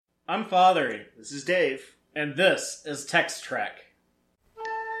I'm Fathery. This is Dave. And this is Text Trek.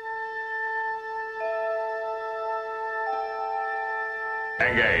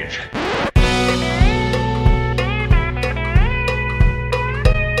 Engage.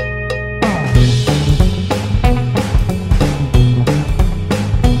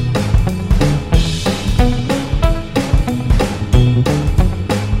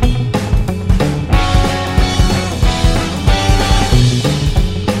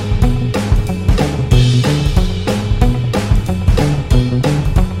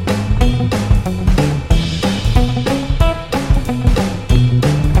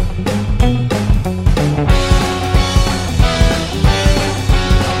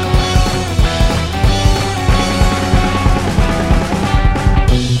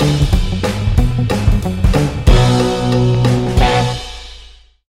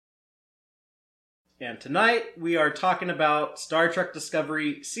 Tonight, we are talking about Star Trek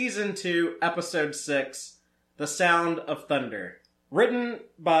Discovery Season 2, Episode 6, The Sound of Thunder. Written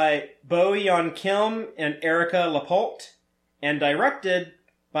by Bo Yeon Kim and Erica Lapolt, and directed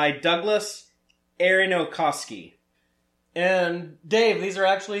by Douglas Aronofsky. And Dave, these are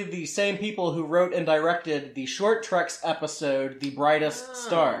actually the same people who wrote and directed the Short Treks episode, The Brightest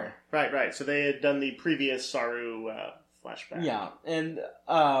Star. Right. So they had done the previous Saru flashback. Yeah, and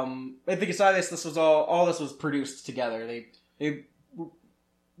I think aside this was all this was produced together. They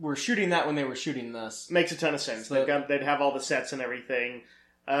were shooting that when they were shooting this. Makes a ton of sense. So, they'd have all the sets and everything.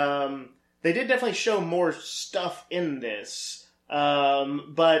 They did definitely show more stuff in this,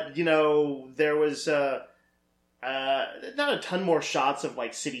 but there was not a ton more shots of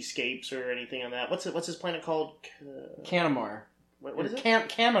like cityscapes or anything on that. What's his planet called? Canamar. What is it?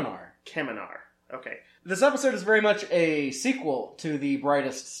 Kaminar. Kaminar. Okay. This episode is very much a sequel to The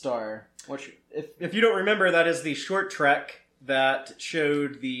Brightest Star, which, if you don't remember, that is the short trek that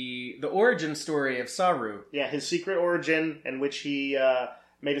showed the origin story of Saru. Yeah, his secret origin, in which he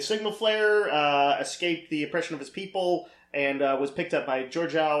made a signal flare, escaped the oppression of his people, and was picked up by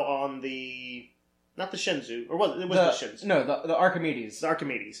Georgiou on the... Not the Shenzhou, or was it the Shenzhou? No, the Archimedes. The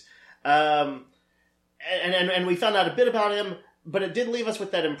Archimedes. And we found out a bit about him, but it did leave us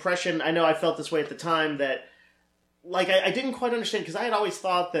with that impression. I know I felt this way at the time that, like, I didn't quite understand, because I had always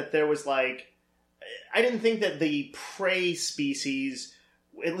thought that there was, like... I didn't think that the prey species...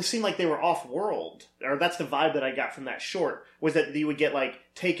 It seemed like they were off-world. Or that's the vibe that I got from that short, was that you would get, like,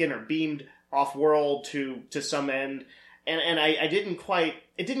 taken or beamed off-world to some end. And I didn't quite...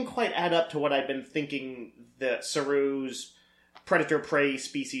 It didn't quite add up to what I'd been thinking that Saru's predator-prey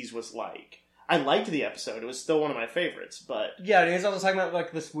species was like. I liked the episode. It was still one of my favorites, but... Yeah, and he's also talking about,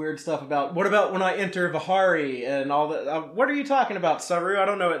 like, this weird stuff about, what about when I enter Vihari and all that? What are you talking about, Saru? I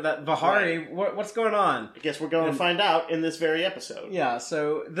don't know that Vihari. Right. What's going on? I guess we're going to find out in this very episode. Yeah,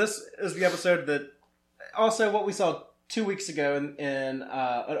 so this is the episode that... Also, what we saw 2 weeks ago in an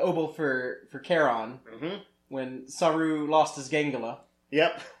Obel for Charon, when Saru lost his Gangula.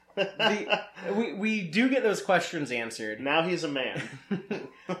 Yep. we do get those questions answered. Now he's a man.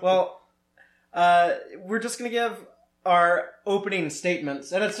 Well... we're just gonna give our opening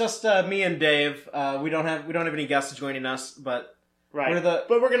statements, and it's just me and Dave. We don't have any guests joining us, but right. But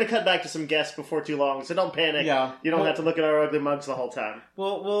we're gonna cut back to some guests before too long, so don't panic. Yeah, you don't have to look at our ugly mugs the whole time.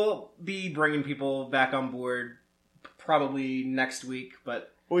 We'll be bringing people back on board probably next week,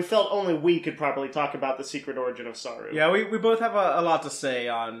 but we felt only we could properly talk about the secret origin of Saru. Yeah, we both have a lot to say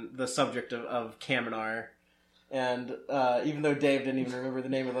on the subject of Kaminar. And even though Dave didn't even remember the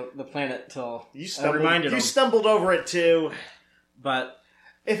name of the planet till I reminded him. You stumbled over it too. But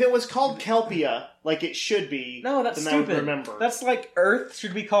if it was called Kelpia, like it should be, no, that's then stupid. I would remember. That's like Earth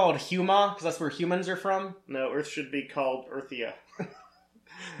should be called Huma, because that's where humans are from. No, Earth should be called Earthia.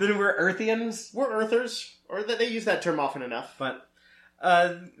 Then we're Earthians? We're Earthers. Or they use that term often enough. But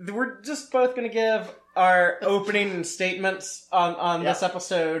we're just both going to give our opening statements on this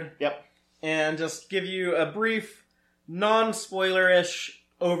episode. Yep. And just give you a brief, non-spoiler-ish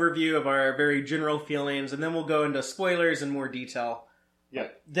overview of our very general feelings, and then we'll go into spoilers in more detail.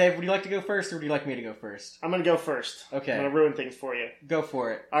 Yep. Dave, would you like to go first, or would you like me to go first? I'm going to go first. Okay. I'm going to ruin things for you. Go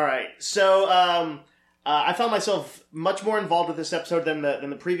for it. All right. So, I found myself much more involved with this episode than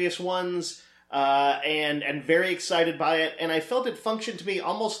the previous ones, and very excited by it, and I felt it functioned to me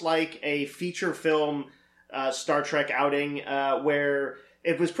almost like a feature film Star Trek outing, where...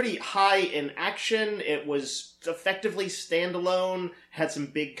 It was pretty high in action. It was effectively standalone. Had some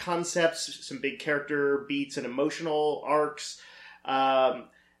big concepts, some big character beats and emotional arcs.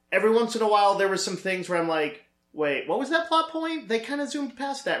 Every once in a while, there were some things where I'm like, wait, what was that plot point? They kind of zoomed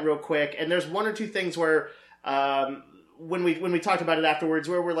past that real quick. And there's one or two things where when we talked about it afterwards,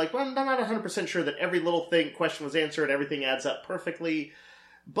 where we're like, well, I'm not 100% sure that every little question was answered, everything adds up perfectly.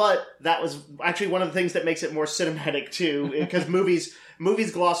 But that was actually one of the things that makes it more cinematic, too, because movies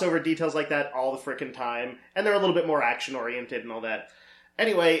gloss over details like that all the frickin' time, and they're a little bit more action-oriented and all that.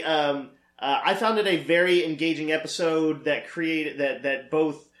 Anyway, I found it a very engaging episode that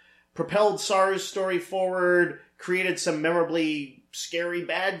both propelled Saru's story forward, created some memorably scary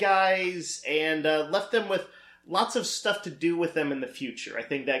bad guys, and left them with lots of stuff to do with them in the future. I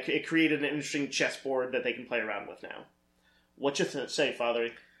think that it created an interesting chessboard that they can play around with now. What you say, Father?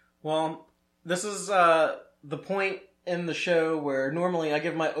 Well, this is the point in the show where normally I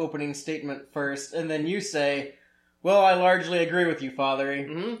give my opening statement first, and then you say, well, I largely agree with you, Father.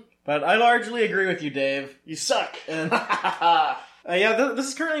 Mm-hmm. But I largely agree with you, Dave. You suck. And, this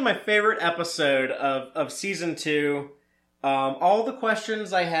is currently my favorite episode of Season 2. All the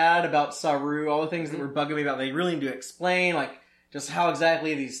questions I had about Saru, all the things that were bugging me about, they really need to explain, like, just how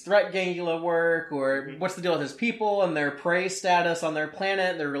exactly these threat gangula work, or what's the deal with his people and their prey status on their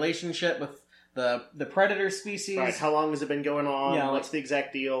planet, their relationship with the predator species. Right, how long has it been going on? Yeah, what's the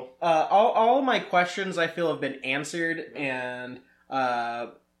exact deal? All of my questions, I feel, have been answered, and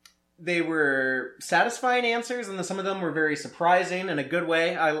they were satisfying answers, and some of them were very surprising in a good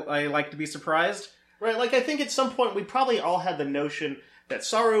way. I like to be surprised. Right, like I think at some point we probably all had the notion that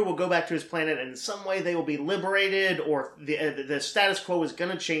Saru will go back to his planet and in some way they will be liberated, or the status quo is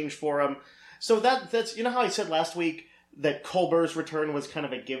going to change for him. So that's, you know how I said last week that Culber's return was kind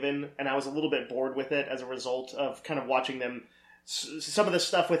of a given, and I was a little bit bored with it as a result of kind of watching them, some of the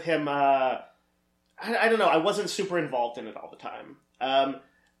stuff with him, I don't know, I wasn't super involved in it all the time.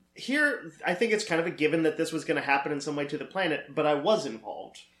 Here, I think it's kind of a given that this was going to happen in some way to the planet, but I was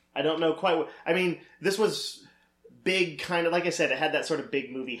involved. I don't know quite what, I mean, this was big, kind of, like I said, it had that sort of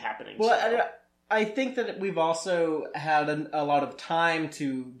big movie happening. Well, so. I think that we've also had a lot of time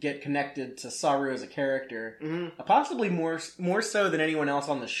to get connected to Saru as a character, possibly more so than anyone else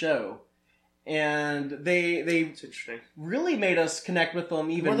on the show. And they really made us connect with them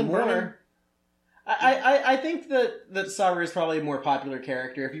even more. I think that Saru is probably a more popular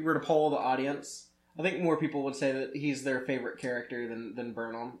character. If you were to poll the audience, I think more people would say that he's their favorite character than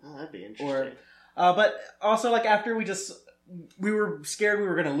Burnham. Oh, that'd be interesting. But also, like, after we were scared we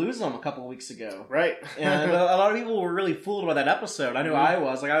were going to lose them a couple of weeks ago. Right. And a lot of people were really fooled by that episode. I know I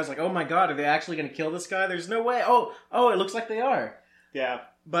was. Like, I was like, oh my god, are they actually going to kill this guy? There's no way. Oh, it looks like they are. Yeah.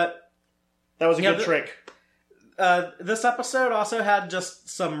 But that was a good trick. This episode also had just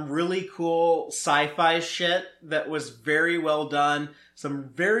some really cool sci-fi shit that was very well done. Some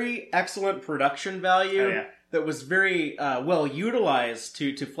very excellent production value. Oh, yeah. That was very well utilized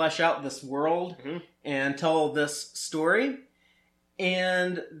to flesh out this world and tell this story.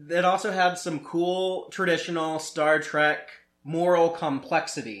 And it also had some cool traditional Star Trek moral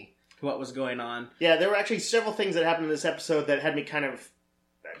complexity to what was going on. Yeah, there were actually several things that happened in this episode that had me kind of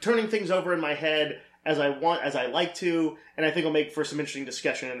turning things over in my head as I like to, and I think will make for some interesting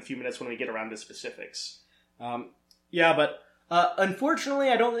discussion in a few minutes when we get around to specifics. Unfortunately,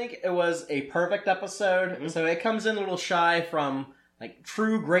 I don't think it was a perfect episode, so it comes in a little shy from like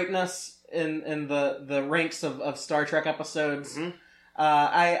true greatness in the ranks of Star Trek episodes.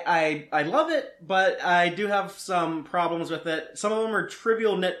 I love it, but I do have some problems with it. Some of them are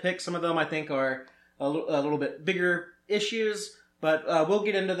trivial nitpicks. Some of them I think are a little bit bigger issues, but we'll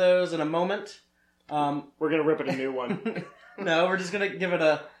get into those in a moment. We're gonna rip it a new one. No, we're just gonna give it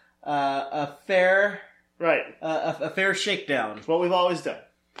a fair. Right. A fair shakedown. It's what we've always done.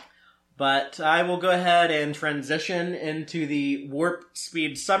 But I will go ahead and transition into the warp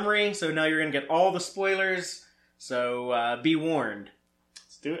speed summary. So now you're going to get all the spoilers. So be warned.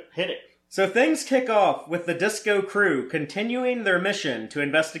 Let's do it. Hit it. So things kick off with the Disco crew continuing their mission to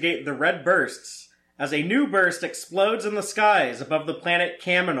investigate the red bursts as a new burst explodes in the skies above the planet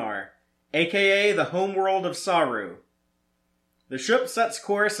Kaminar, aka the homeworld of Saru. The ship sets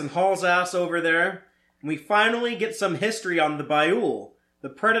course and hauls ass over there. We finally get some history on the Baiul, the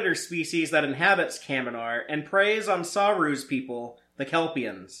predator species that inhabits Kaminar and preys on Saru's people, the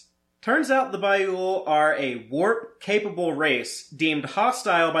Kelpians. Turns out the Baiul are a warp-capable race deemed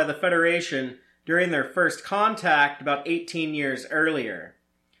hostile by the Federation during their first contact about 18 years earlier.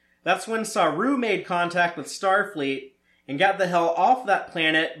 That's when Saru made contact with Starfleet and got the hell off that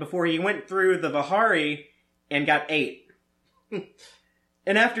planet before he went through the Vihari and got ate.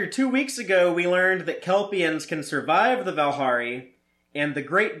 And after 2 weeks ago, we learned that Kelpians can survive the Valhari, and the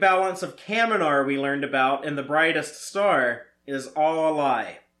great balance of Kaminar we learned about in The Brightest Star is all a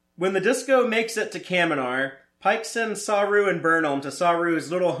lie. When the Disco makes it to Kaminar, Pike sends Saru and Burnham to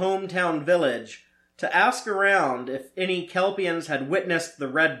Saru's little hometown village to ask around if any Kelpians had witnessed the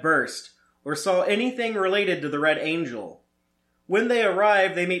Red Burst or saw anything related to the Red Angel. When they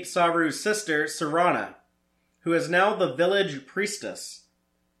arrive, they meet Saru's sister, Serana, who is now the village priestess.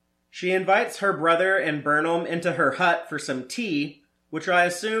 She invites her brother and Burnham into her hut for some tea, which I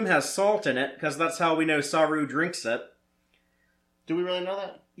assume has salt in it, because that's how we know Saru drinks it. Do we really know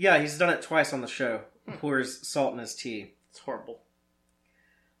that? Yeah, he's done it twice on the show. He pours salt in his tea. It's horrible.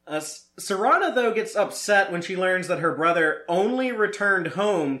 Serana, though, gets upset when she learns that her brother only returned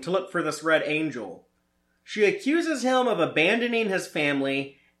home to look for this Red Angel. She accuses him of abandoning his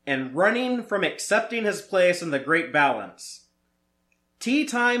family and running from accepting his place in the Great Balance. Tea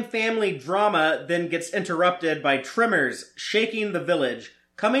time family drama then gets interrupted by tremors shaking the village,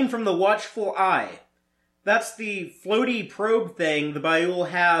 coming from the Watchful Eye. That's the floaty probe thing the Baiul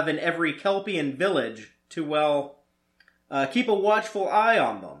have in every Kelpian village to, keep a watchful eye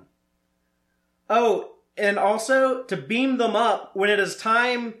on them. Oh, and also to beam them up when it is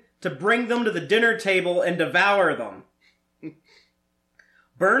time to bring them to the dinner table and devour them.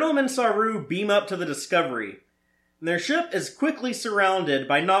 Burnham and Saru beam up to the Discovery. Their ship is quickly surrounded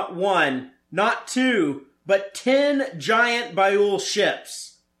by not one, not two, but 10 giant Baiul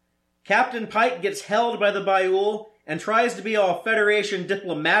ships. Captain Pike gets held by the Baiul and tries to be all Federation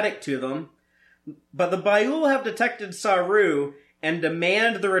diplomatic to them, but the Baiul have detected Saru and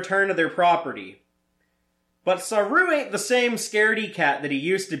demand the return of their property. But Saru ain't the same scaredy cat that he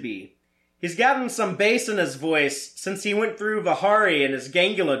used to be. He's gotten some bass in his voice since he went through Vahari and his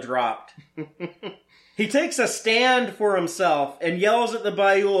Gangula dropped. He takes a stand for himself and yells at the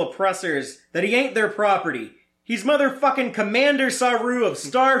Baiul oppressors that he ain't their property. He's motherfucking Commander Saru of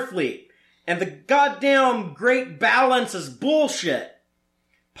Starfleet, and the goddamn Great Balance is bullshit.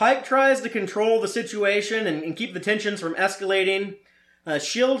 Pike tries to control the situation and keep the tensions from escalating.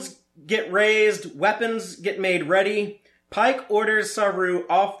 Shields get raised, weapons get made ready. Pike orders Saru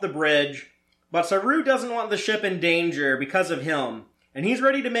off the bridge, but Saru doesn't want the ship in danger because of him, and he's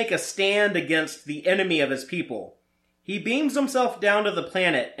ready to make a stand against the enemy of his people. He beams himself down to the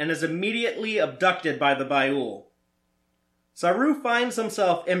planet and is immediately abducted by the Baiul. Saru finds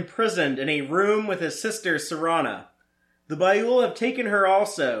himself imprisoned in a room with his sister Serana. The Baiul have taken her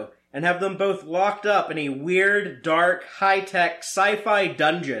also, and have them both locked up in a weird, dark, high-tech, sci-fi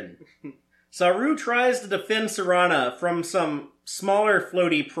dungeon. Saru tries to defend Serana from some smaller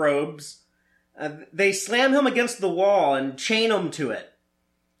floaty probes. They slam him against the wall and chain him to it.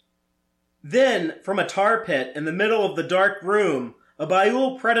 Then, from a tar pit in the middle of the dark room, a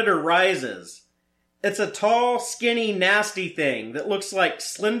Baiul predator rises. It's a tall, skinny, nasty thing that looks like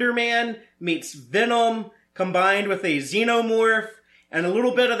Slender Man meets Venom combined with a xenomorph and a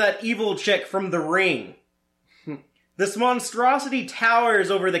little bit of that evil chick from The Ring. This monstrosity towers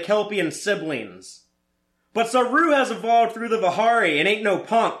over the Kelpian siblings. But Saru has evolved through the Vahari and ain't no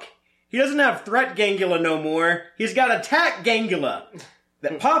punk. He doesn't have threat Gangula no more. He's got attack Gangula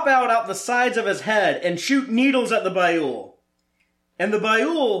that pop out the sides of his head and shoot needles at the Baiul. And the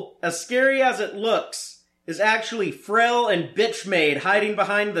Baiul, as scary as it looks, is actually frail and bitch-made hiding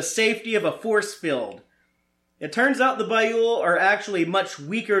behind the safety of a force field. It turns out the Baiul are actually much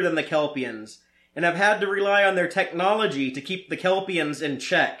weaker than the Kelpians, and have had to rely on their technology to keep the Kelpians in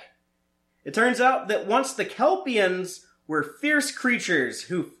check. It turns out that once the Kelpians were fierce creatures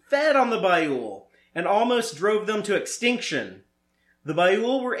who fed on the Baiul and almost drove them to extinction, the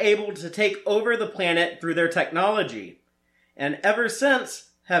Baiul were able to take over the planet through their technology, and ever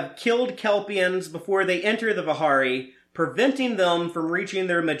since have killed Kelpians before they enter the Vahari, preventing them from reaching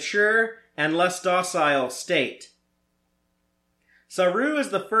their mature and less docile state. Saru is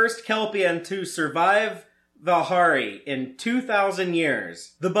the first Kelpian to survive Vahari in 2,000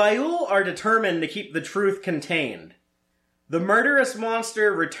 years. The Baiul are determined to keep the truth contained. The murderous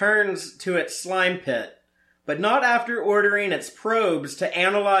monster returns to its slime pit, but not after ordering its probes to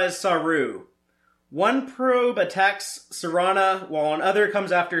analyze Saru. One probe attacks Serana while another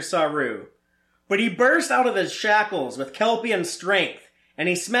comes after Saru. But he bursts out of his shackles with Kelpian strength, and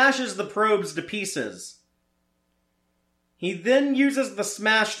he smashes the probes to pieces. He then uses the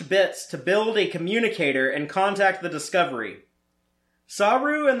smashed bits to build a communicator and contact the Discovery.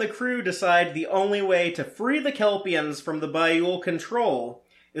 Saru and the crew decide the only way to free the Kelpians from the Baiul control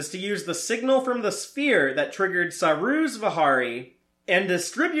is to use the signal from the sphere that triggered Saru's Vahari and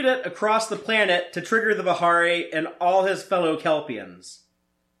distribute it across the planet to trigger the Vahari and all his fellow Kelpians.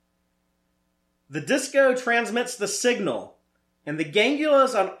 The disco transmits the signal, and the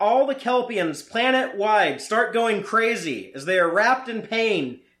Gangulas on all the Kelpians planet-wide start going crazy as they are wrapped in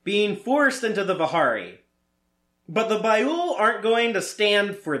pain, being forced into the Vahari. But the Baiul aren't going to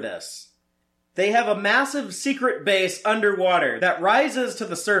stand for this. They have a massive secret base underwater that rises to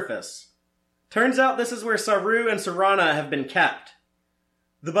the surface. Turns out this is where Saru and Serana have been kept.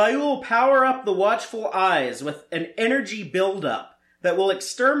 The Baiul power up the watchful eyes with an energy buildup that will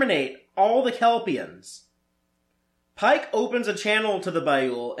exterminate all the Kelpians. Pike opens a channel to the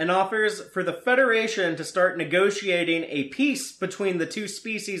Baiul and offers for the Federation to start negotiating a peace between the two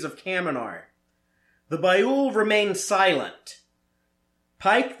species of Kaminar. The Baiul remain silent.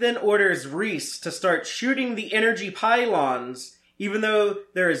 Pike then orders Reese to start shooting the energy pylons, even though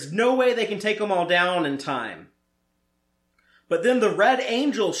there is no way they can take them all down in time. But then the Red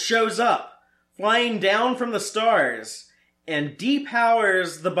Angel shows up, flying down from the stars, and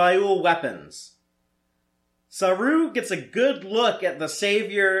depowers the Baiul weapons. Saru gets a good look at the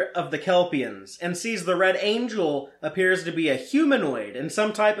savior of the Kelpians, and sees the Red Angel appears to be a humanoid in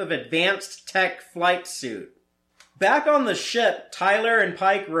some type of advanced tech flight suit. Back on the ship, Tyler and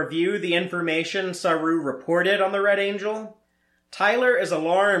Pike review the information Saru reported on the Red Angel. Tyler is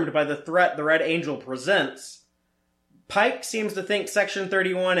alarmed by the threat the Red Angel presents. Pike seems to think Section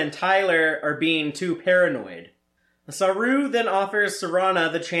 31 and Tyler are being too paranoid. Saru then offers Serana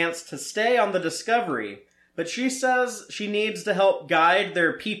the chance to stay on the Discovery, but she says she needs to help guide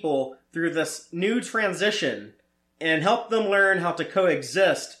their people through this new transition and help them learn how to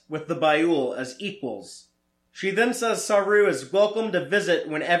coexist with the Baiul as equals. She then says Saru is welcome to visit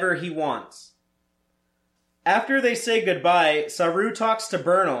whenever he wants. After they say goodbye, Saru talks to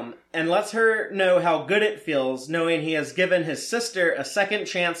Burnham and lets her know how good it feels knowing he has given his sister a second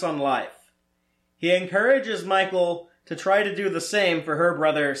chance on life. He encourages Michael to try to do the same for her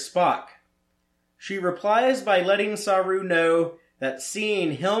brother Spock. She replies by letting Saru know that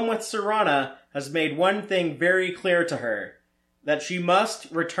seeing him with Serana has made one thing very clear to her, that she must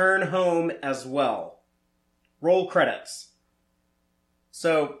return home as well. Roll credits.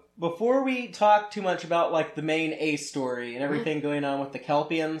 So, before we talk too much about like the main A story and everything going on with the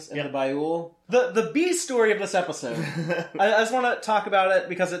Kelpians and the Baiul, the B story of this episode, I just want to talk about it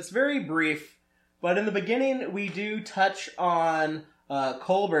because it's very brief, but in the beginning we do touch on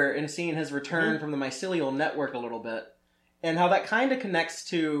Culber and seeing his return from the mycelial network a little bit, and how that kind of connects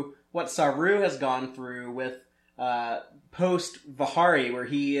to what Saru has gone through with post-Vihari, where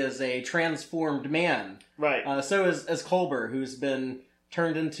he is a transformed man. Right. So is Culber, who's been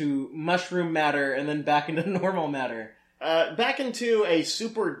turned into mushroom matter and then back into normal matter. Back into a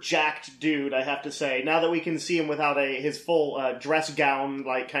super jacked dude, I have to say. Now that we can see him without his full dress gown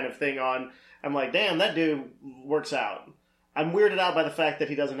like kind of thing on, I'm like, damn, that dude works out. I'm weirded out by the fact that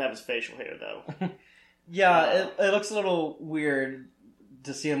he doesn't have his facial hair, though. Yeah, it looks a little weird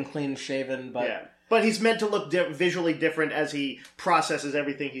to see him clean shaven, but... Yeah. But he's meant to look visually different as he processes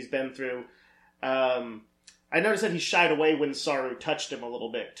everything he's been through. I noticed that he shied away when Saru touched him a little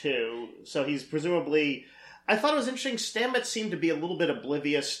bit, too. So he's presumably... I thought it was interesting, Stamets seemed to be a little bit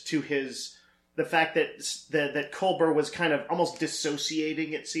oblivious to the fact that Culber was kind of almost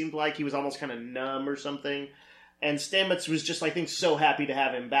dissociating, it seemed like. He was almost kind of numb or something. And Stamets was just, I think, so happy to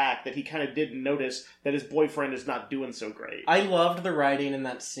have him back that he kind of didn't notice that his boyfriend is not doing so great. I loved the writing in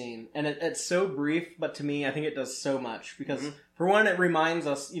that scene. And it's so brief, but to me, I think it does so much. Because, for one, it reminds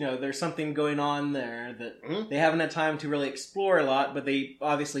us, there's something going on there that they haven't had time to really explore a lot, but they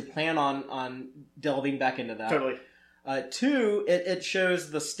obviously plan on delving back into that. Totally. Two, it shows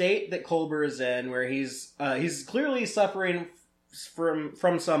the state that Culber is in, where he's clearly suffering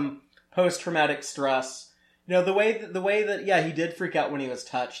from some post-traumatic stress. The way that he did freak out when he was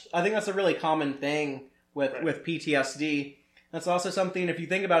touched. I think that's a really common thing with PTSD. That's also something, if you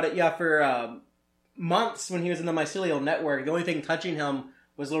think about it, for months when he was in the mycelial network, the only thing touching him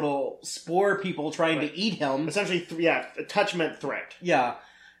was little spore people trying to eat him. Essentially, touch meant threat. Yeah.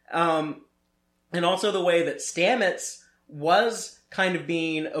 And also the way that Stamets was kind of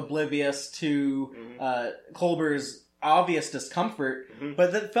being oblivious to Culber's obvious discomfort,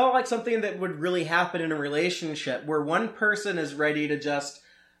 but that felt like something that would really happen in a relationship where one person is ready to just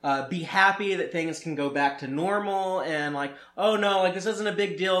be happy that things can go back to normal and like, oh no, like this isn't a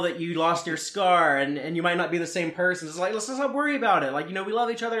big deal that you lost your scar and you might not be the same person. It's like, let's just not worry about it. Like, we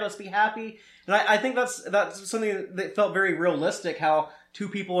love each other. Let's be happy. And I think that's something that felt very realistic, how two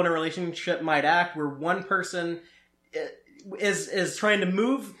people in a relationship might act, where one person is trying to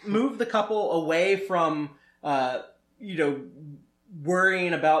move the couple away from,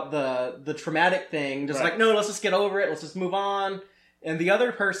 worrying about the traumatic thing, just like, no, let's just get over it, let's just move on. And the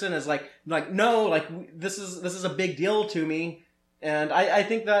other person is like, no, like this is a big deal to me. And I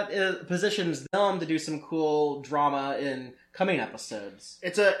think that positions them to do some cool drama in coming episodes.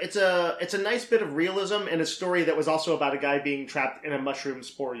 It's a nice bit of realism in a story that was also about a guy being trapped in a mushroom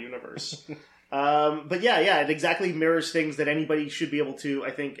spore universe. But yeah, it exactly mirrors things that anybody should be able to,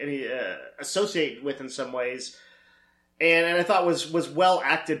 I think, associate with in some ways. And I thought was well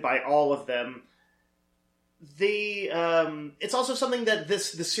acted by all of them. It's also something that the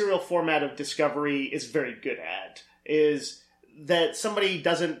serial format of Discovery is very good at, is that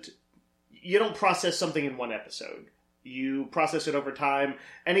you don't process something in one episode. You process it over time,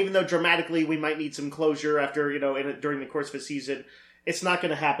 and even though dramatically we might need some closure after, during the course of a season, it's not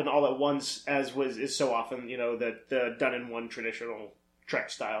going to happen all at once, as is so often, the done in one traditional Trek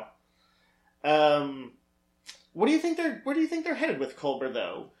style. Where do you think they're headed with Culber,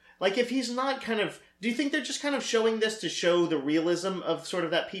 though? Like, if he's not do you think they're just kind of showing this to show the realism of sort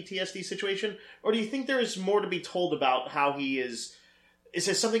of that PTSD situation? Or do you think there's more to be told about how he is? Is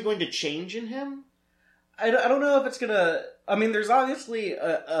there something going to change in him? I don't know if it's gonna... I mean, there's obviously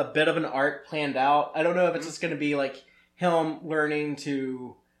a bit of an arc planned out. I don't know if it's just gonna be, like, him learning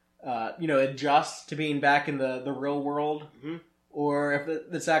to, adjust to being back in the real world. Mm-hmm. Or if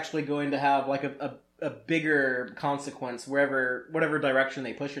it's actually going to have, like, a bigger consequence whatever direction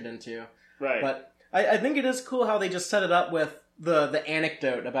they push it into. Right. But I think it is cool how they just set it up with the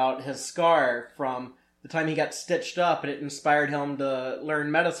anecdote about his scar from the time he got stitched up, and it inspired him to learn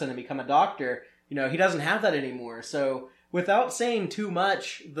medicine and become a doctor. He doesn't have that anymore. So without saying too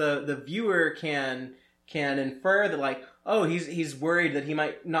much, the viewer can infer that, like, oh, he's worried that he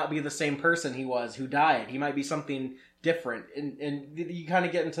might not be the same person he was who died. He might be something different. And you kind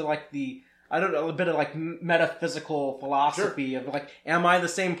of get into, like, a bit of, like, metaphysical philosophy of, like, am I the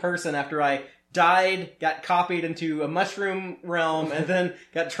same person after I died, got copied into a mushroom realm, and then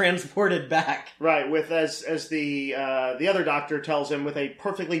got transported back? Right, with as the other doctor tells him, with a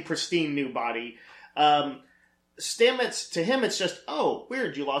perfectly pristine new body. Stamets, to him, it's just, oh,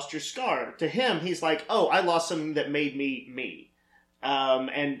 weird, you lost your scar. To him, he's like, oh, I lost something that made me me.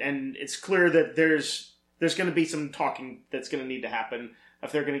 And it's clear that there's going to be some talking that's going to need to happen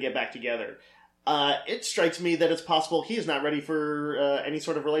if they're going to get back together. It strikes me that it's possible he is not ready for any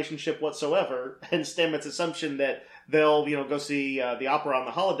sort of relationship whatsoever, and Stamets' assumption that they'll, go see the opera on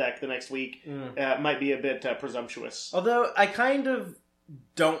the holodeck the next week might be a bit presumptuous. Although I kind of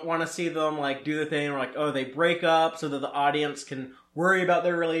don't want to see them, like, do the thing where, like, oh, they break up so that the audience can worry about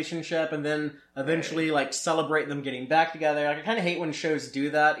their relationship and then eventually, like, celebrate them getting back together. Like, I kind of hate when shows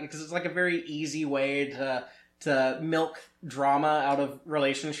do that, because it's, like, a very easy way to milk drama out of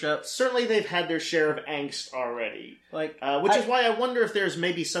relationships. Certainly they've had their share of angst already. Like, which is why I wonder if there's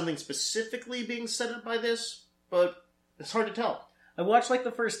maybe something specifically being set up by this, but it's hard to tell. I watched, like,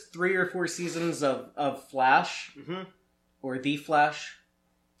 the first 3 or 4 seasons of Flash. Mm-hmm. Or The Flash.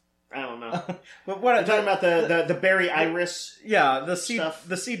 I don't know. But what I'm talking about the Barry Iris. Yeah, the stuff.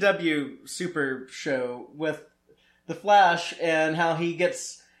 The CW super show with the Flash, and how he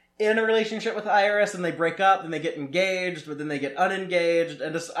gets in a relationship with Iris, and they break up, and they get engaged, but then they get unengaged,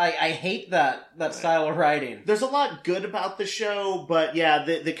 and just I hate that style of writing. There's a lot good about the show, but yeah,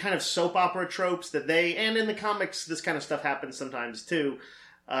 the kind of soap opera tropes that and in the comics, this kind of stuff happens sometimes too.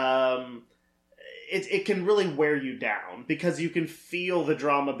 It can really wear you down, because you can feel the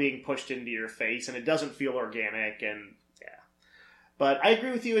drama being pushed into your face, and it doesn't feel organic, and yeah. But I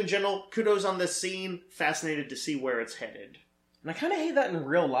agree with you in general. Kudos on this scene. Fascinated to see where it's headed. And I kind of hate that in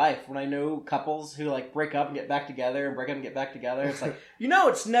real life, when I know couples who, like, break up and get back together, and break up and get back together. It's like,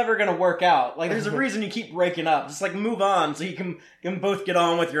 it's never going to work out. Like, there's a reason you keep breaking up. Just, like, move on so you can both get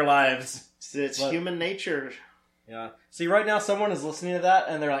on with your lives. It's human nature. Yeah. See, right now someone is listening to that,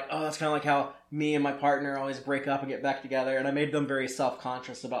 and they're like, oh, that's kind of like how me and my partner always break up and get back together, and I made them very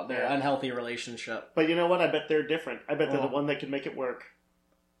self-conscious about their unhealthy relationship. But you know what? I bet they're different. I bet they're the one that can make it work.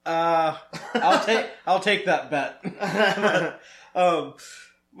 I'll take that bet.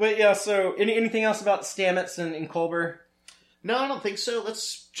 But yeah, so anything else about Stamets and Culber? No, I don't think so.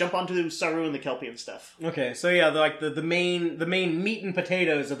 Let's jump onto Saru and the Kelpian stuff. Okay, so yeah, the main meat and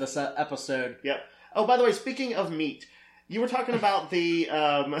potatoes of this episode. Yep. Oh, by the way, speaking of meat, you were talking about the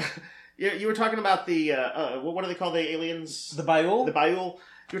you were talking about the what do they call the aliens? The Baiul. The Baiul.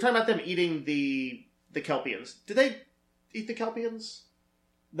 You were talking about them eating the Kelpians. Did they eat the Kelpians?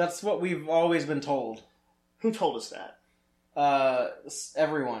 That's what we've always been told. Who told us that?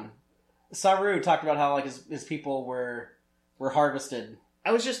 Everyone. Saru talked about how, like, his people were harvested.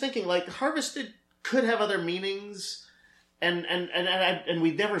 I was just thinking, like, harvested could have other meanings, and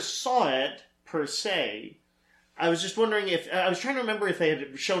we never saw it per se. I was just wondering I was trying to remember if they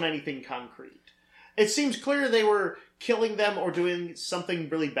had shown anything concrete. It seems clear they were killing them or doing something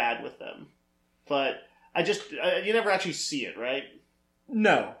really bad with them, but you never actually see it, right?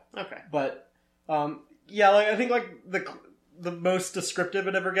 No. Okay. But yeah, like, I think, like, the most descriptive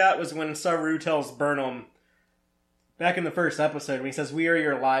it ever got was when Saru tells Burnham, back in the first episode, when he says, "We are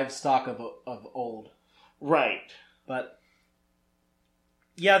your livestock of old." Right. But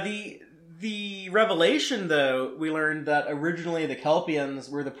yeah, the revelation, though, we learned that originally the Kelpians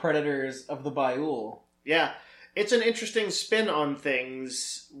were the predators of the Baiul. Yeah. It's an interesting spin on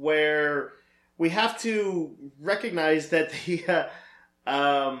things where we have to recognize that the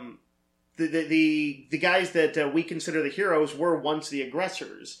guys that we consider the heroes were once the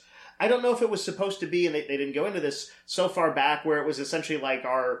aggressors. I don't know if it was supposed to be, and they didn't go into this so far back, where it was essentially like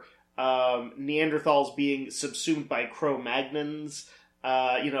our Neanderthals being subsumed by Cro-Magnons.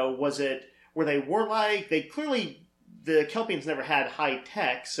 Were they warlike? The Kelpians never had high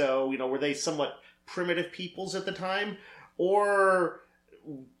tech, so, were they somewhat primitive peoples at the time? Or,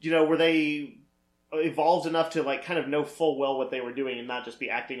 were they evolved enough to, kind of know full well what they were doing and not just be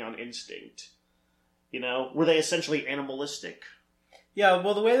acting on instinct? Were they essentially animalistic? Yeah,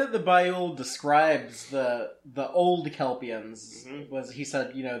 well, the way that the Baiul describes the old Kelpians was, he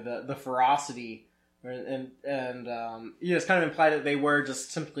said, the ferocity, and it's kind of implied that they were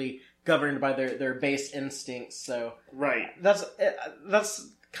just simply governed by their base instincts. So right, that's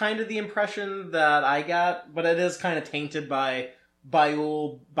kind of the impression that I got, but it is kind of tainted by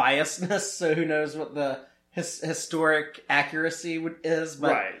Baiul biasness. So who knows what the historic accuracy is?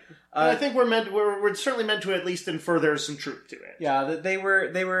 But, right. I think we're certainly meant to at least infer there's some truth to it. Yeah, that they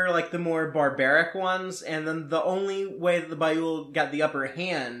were like the more barbaric ones, and then the only way that the Baiul got the upper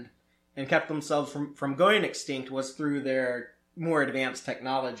hand and kept themselves from going extinct was through their more advanced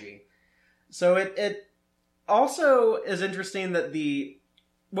technology. So it also is interesting that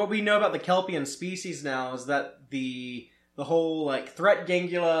what we know about the Kelpian species now is that the whole threat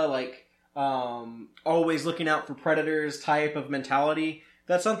gangula, always looking out for predators type of mentality,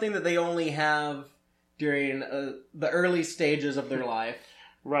 that's something that they only have during the early stages of their life.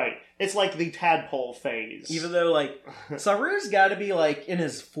 Right. It's like the tadpole phase. Even though, Saru's got to be, in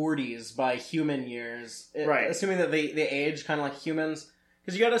his 40s by human years. Right. Assuming that they age kind of like humans.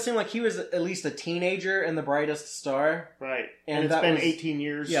 Because you got to assume, he was at least a teenager in The Brightest Star. Right. And it's been 18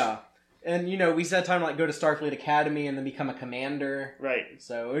 years. Yeah. And, we said time to, go to Starfleet Academy and then become a commander. Right.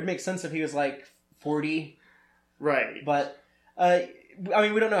 So it would make sense if he was, 40. Right. But,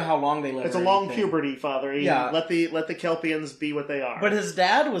 we don't know how long they live. It's a long puberty, Father. Yeah. Let the Kelpians be what they are. But his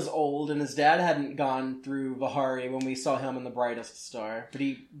dad was old, and his dad hadn't gone through Vihari when we saw him in The Brightest Star. But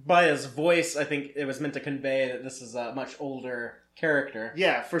by his voice, I think it was meant to convey that this is a much older character.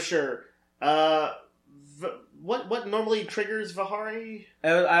 Yeah, for sure. What normally triggers Vihari?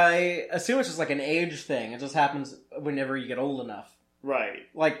 I assume it's just an age thing. It just happens whenever you get old enough. Right.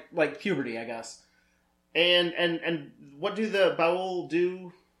 Like puberty, I guess. And what do the Ba'ul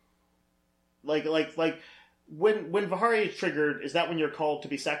do? Like when Vihari is triggered, is that when you're called to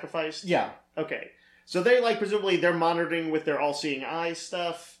be sacrificed? Yeah. Okay. So they presumably they're monitoring with their all-seeing eye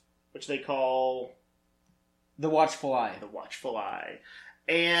stuff, which they call the Watchful Eye. The Watchful Eye.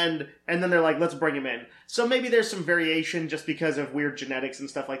 And then they're like, let's bring him in. So maybe there's some variation just because of weird genetics and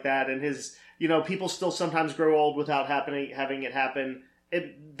stuff like that, and his people still sometimes grow old without having it happen.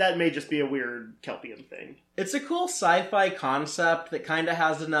 That may just be a weird Kelpian thing. It's a cool sci-fi concept that kind of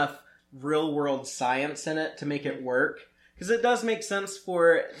has enough real-world science in it to make it work. Because it does make sense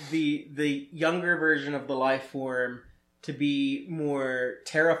for the younger version of the life form to be more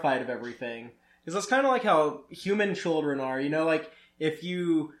terrified of everything. Because that's kind of like how human children are. If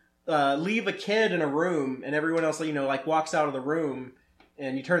you leave a kid in a room and everyone else, walks out of the room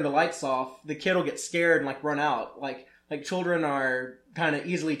and you turn the lights off, the kid will get scared and, run out. Like children are kind of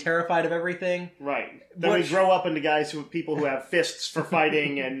easily terrified of everything. Right. Then we grow up into people who have fists for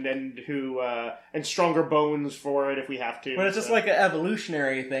fighting and who and stronger bones for it if we have to. But it's just like an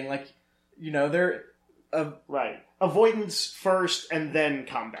evolutionary thing. They're right. Avoidance first and then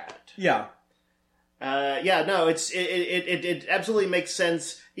combat. Yeah. It absolutely makes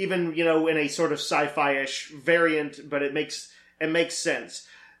sense, even in a sort of sci-fi-ish variant, but it makes sense.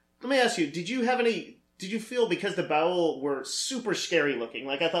 Let me ask you: Did you feel, because the Ba'ul were super scary looking?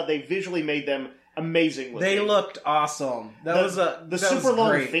 I thought they visually made them amazing looking. They looked awesome. The super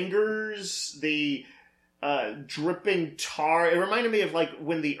long fingers, the dripping tar. It reminded me of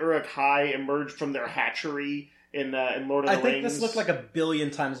when the Uruk-hai emerged from their hatchery in Lord of the Rings. I think this looked 1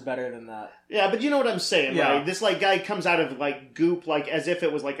 billion times better than that. Yeah, but you know what I'm saying, right? This guy comes out of goop, as if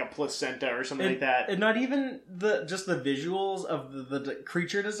it was a placenta or something like that. And not even just the visuals of the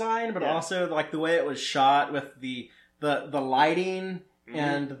creature design, but also the way it was shot with the lighting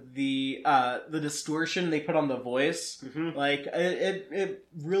and the distortion they put on the voice, like it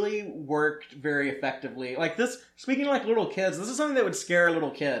really worked very effectively. Like this, speaking like little kids, this is something that would scare a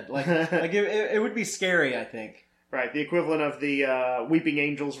little kid. Like it would be scary, I think. Right, the equivalent of the Weeping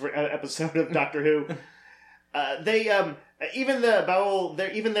Angels episode of Doctor Who. Even the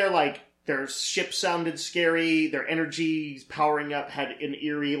Baul, their ship sounded scary. Their energy powering up had an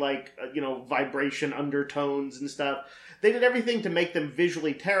eerie, vibration undertones and stuff. They did everything to make them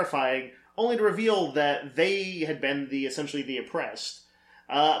visually terrifying, only to reveal that they had been essentially the oppressed.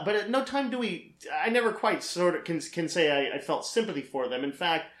 But at no time I never quite sort of can say I felt sympathy for them. In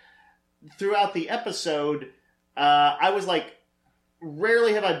fact, throughout the episode, I was like,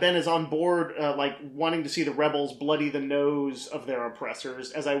 rarely have I been as on board, wanting to see the rebels bloody the nose of their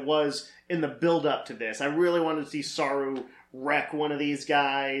oppressors as I was in the build-up to this. I really wanted to see Saru wreck one of these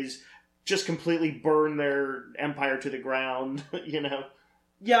guys, just completely burn their empire to the ground,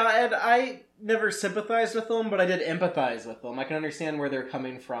 Yeah, and I never sympathized with them, but I did empathize with them. I can understand where they're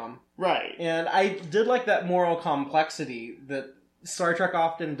coming from. Right. And I did like that moral complexity that Star Trek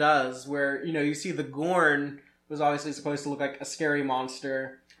often does, where, you see the Gorn was obviously supposed to look like a scary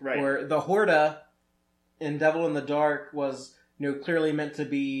monster. Right. Where the Horta in Devil in the Dark was, clearly meant to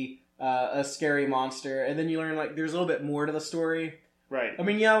be a scary monster. And then you learn, there's a little bit more to the story. Right. I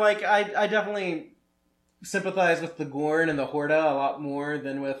mean, yeah, I definitely sympathize with the Gorn and the Horta a lot more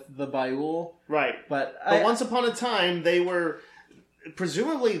than with the Baul. Right. But once upon a time,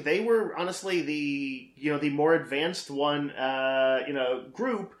 presumably they were honestly the more advanced one,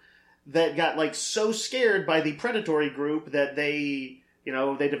 group that got so scared by the predatory group that they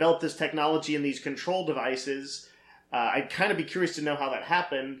developed this technology and these control devices. I'd kind of be curious to know how that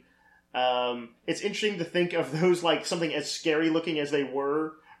happened. It's interesting to think of those something as scary looking as they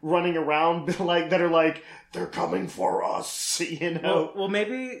were running around that are they're coming for us, Well,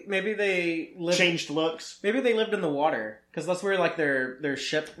 maybe they changed looks. Maybe they lived in the water because that's where their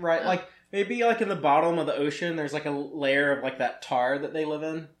ship maybe in the bottom of the ocean there's a layer of that tar that they live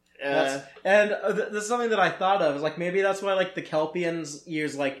in. This is something that I thought of is maybe that's why the Kelpians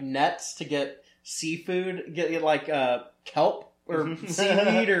use nets to get seafood, get kelp or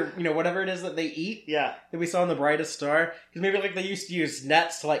seaweed or whatever it is that they eat. Yeah, that we saw in The Brightest Star, because maybe they used to use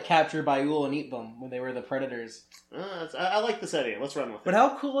nets to capture Baul and eat them when they were the predators. I like this idea. Let's run with it. But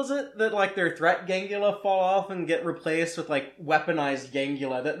how cool is it that their threat gangula fall off and get replaced with weaponized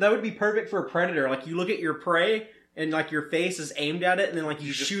gangula? That would be perfect for a predator. You look at your prey and your face is aimed at it, and then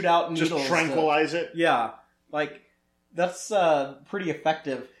you just shoot out needles. Just tranquilize it. Yeah, that's pretty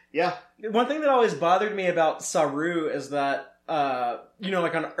effective. Yeah. One thing that always bothered me about Saru is that on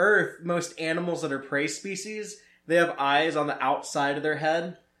Earth, most animals that are prey species, they have eyes on the outside of their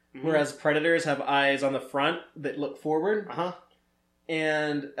head, whereas predators have eyes on the front that look forward.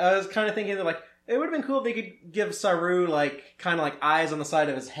 And I was kind of thinking that it would have been cool if they could give Saru eyes on the side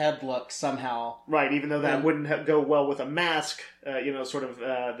of his head look somehow. Right, even though that wouldn't go well with a mask,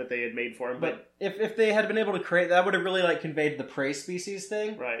 that they had made for him. But if they had been able to create that, would have really conveyed the prey species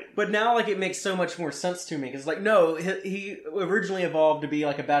thing. Right. But now it makes so much more sense to me because no, he originally evolved to be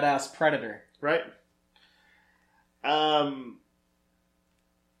a badass predator. Right. Wanted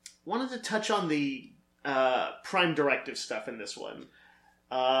to touch on the Prime Directive stuff in this one.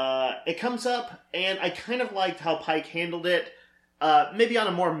 It comes up, and I kind of liked how Pike handled it, maybe on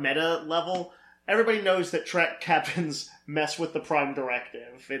a more meta level. Everybody knows that Trek captains mess with the Prime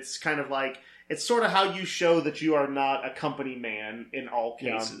Directive. It's kind of it's sort of how you show that you are not a company man in all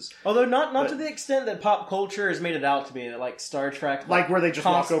cases. Yeah. Although not to the extent that pop culture has made it out to be, that Star Trek... where they just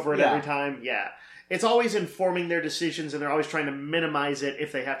walk over it every time. Yeah. It's always informing their decisions, and they're always trying to minimize it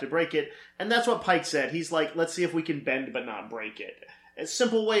if they have to break it. And that's what Pike said. He's let's see if we can bend but not break it. A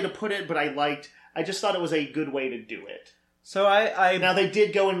simple way to put it, but I just thought it was a good way to do it. So Now, they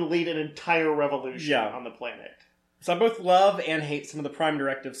did go and lead an entire revolution on the planet. So I both love and hate some of the Prime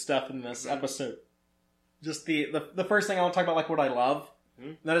Directive stuff in this episode. Just the first thing I want to talk about, what I love.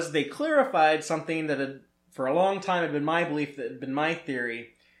 That is, they clarified something that had, for a long time, had been my belief, that had been my theory,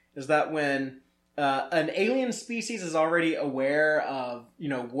 is that when an alien species is already aware of,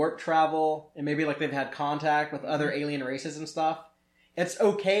 warp travel, and maybe they've had contact with other alien races and stuff, it's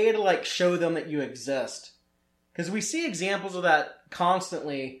okay to show them that you exist. Because we see examples of that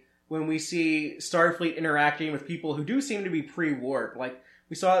constantly when we see Starfleet interacting with people who do seem to be pre-warp.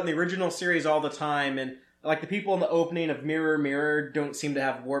 We saw it in the original series all the time, and the people in the opening of Mirror Mirror don't seem to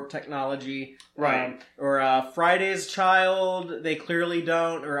have warp technology. Right. Or Friday's Child, they clearly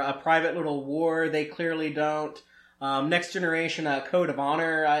don't. Or A Private Little War, they clearly don't. Next Generation, Code of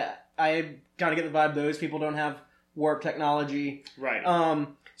Honor, I kind of get the vibe those people don't have warp technology. Right.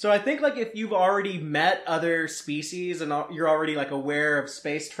 So I think like if you've already met other species and you're already like aware of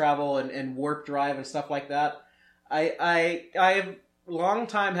space travel and warp drive and stuff like that, I've long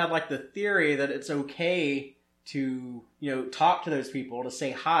time had like the theory that it's okay to, talk to those people, to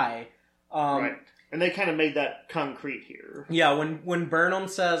say hi. Right. And they kind of made that concrete here. Yeah, when Burnham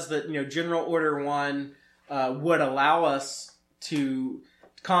says that, General Order 1 would allow us to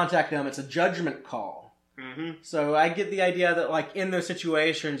contact them, it's a judgment call. Mm-hmm. So I get the idea that, like, in those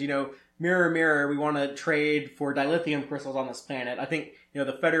situations, mirror, mirror, we want to trade for dilithium crystals on this planet. I think,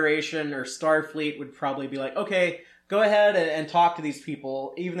 the Federation or Starfleet would probably be like, okay, go ahead and talk to these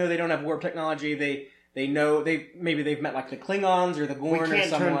people. Even though they don't have warp technology, they know, maybe they've met, like, the Klingons or the Gorn or someone. We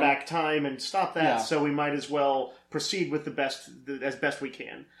can't turn back time and stop that, so we might as well proceed with as best we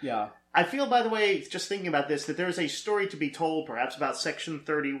can. Yeah. I feel, by the way, just thinking about this, that there's a story to be told, perhaps about Section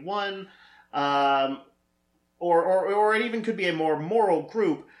 31, or it even could be a more moral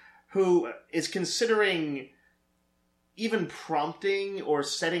group who is considering even prompting or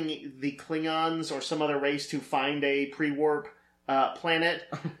setting the Klingons or some other race to find a pre-warp planet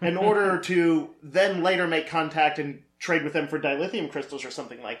in order to then later make contact and trade with them for dilithium crystals or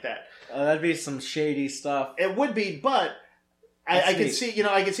something like that. That'd be some shady stuff. It would be, but I can see,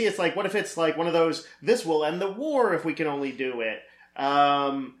 it's like, what if it's like one of those, this will end the war if we can only do it.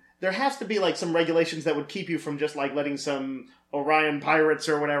 There has to be like some regulations that would keep you from just like letting some Orion pirates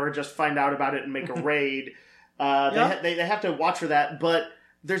or whatever just find out about it and make a raid. They have to watch for that, but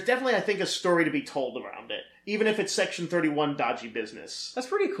there's definitely, I think, a story to be told around it. Even if it's Section 31 dodgy business. That's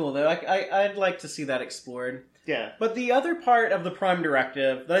pretty cool, though. I'd like to see that explored. Yeah. But the other part of the Prime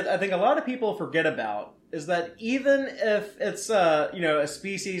Directive that I think a lot of people forget about is that even if it's a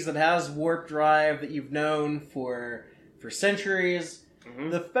species that has warp drive that you've known for centuries,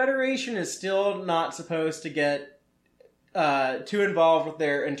 the Federation is still not supposed to get too involved with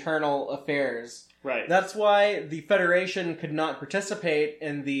their internal affairs. Right. That's why the Federation could not participate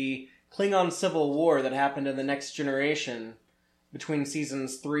in the Klingon Civil War that happened in the Next Generation between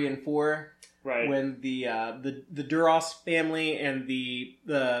seasons 3 and 4. Right. When the Duras family and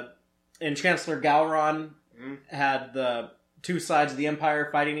and Chancellor Gowron had the two sides of the Empire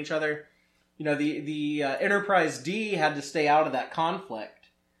fighting each other. The Enterprise D had to stay out of that conflict.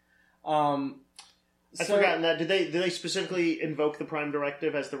 I've forgotten that. Did they specifically invoke the Prime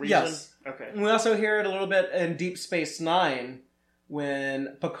Directive as the reason? Yes. Okay. We also hear it a little bit in Deep Space Nine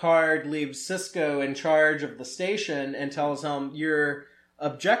when Picard leaves Sisko in charge of the station and tells him, your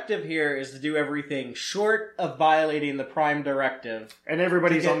objective here is to do everything short of violating the Prime Directive. And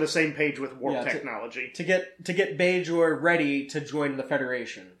everybody's on the same page with warp technology. To get Bajor ready to join the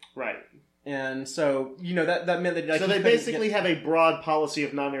Federation. Right. And so, that meant that... Like, so they basically have a broad policy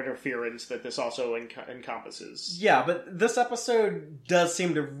of non-interference that this also encompasses. Yeah, but this episode does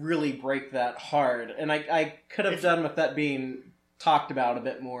seem to really break that hard. And I could have done with that being talked about a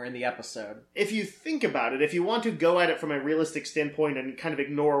bit more in the episode. If you think about it, if you want to go at it from a realistic standpoint and kind of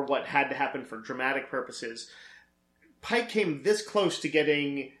ignore what had to happen for dramatic purposes, Pike came this close to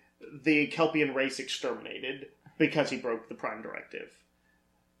getting the Kelpian race exterminated because he broke the Prime Directive.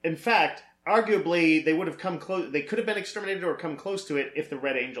 In fact, arguably, they would have come close. They could have been exterminated or come close to it if the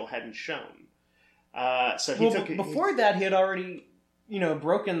Red Angel hadn't shown. Before that, he had already,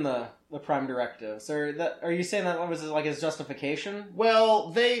 broken the Prime Directive. So are you saying that was like his justification?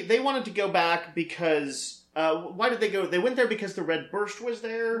 Well, they wanted to go back because why did they go? They went there because the Red Burst was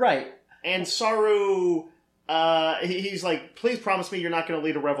there, right? And Saru. He's like, please promise me you're not going to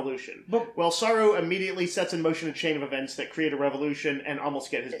lead a revolution. Well, Saru immediately sets in motion a chain of events that create a revolution and almost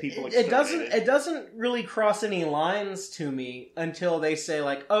get his people exterminated. It doesn't really cross any lines to me until they say,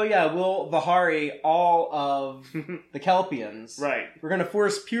 like, oh yeah, we'll Vahari all of the Kelpians. Right. We're going to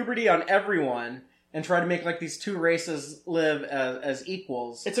force puberty on everyone and try to make, like, these two races live as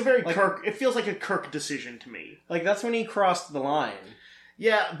equals. It's a very Kirk... It feels like a Kirk decision to me. Like, that's when he crossed the line.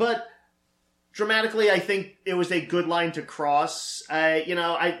 Yeah, but... Dramatically, I think it was a good line to cross.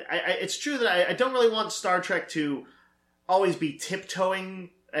 It's true that I don't really want Star Trek to always be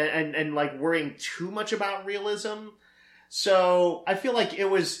tiptoeing and like worrying too much about realism. So I feel like it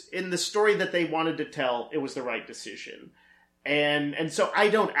was in the story that they wanted to tell, it was the right decision. And so I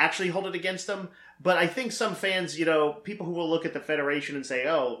don't actually hold it against them, but I think some fans, people who will look at the Federation and say,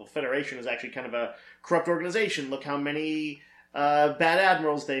 oh, the Federation is actually kind of a corrupt organization. Look how many bad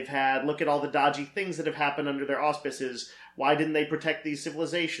admirals they've had. Look at all the dodgy things that have happened under their auspices. Why didn't they protect these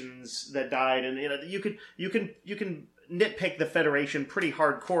civilizations that died? And you can nitpick the Federation pretty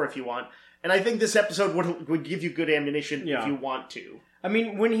hardcore if you want. And I think this episode would give you good ammunition if you want to. I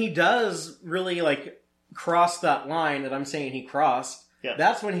mean, when he does really like crossed that line that I'm saying he crossed,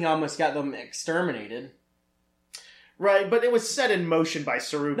 that's when he almost got them exterminated. Right, but it was set in motion by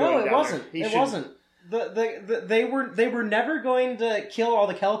Saru. No, it wasn't. It wasn't. They were never going to kill all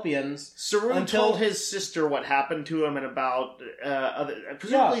the Kelpians. Saru told his sister what happened to him and about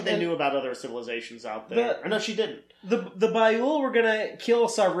presumably they knew about other civilizations out there. No, she didn't. The Baiul were gonna kill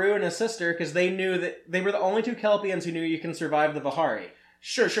Saru and his sister because they knew that they were the only two Kelpians who knew you can survive the Vihari.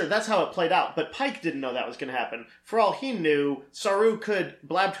 Sure, that's how it played out. But Pike didn't know that was going to happen. For all he knew, Saru could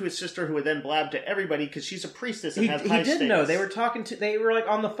blab to his sister, who would then blab to everybody because she's a priestess and has high status. He did know. They were talking to. They were like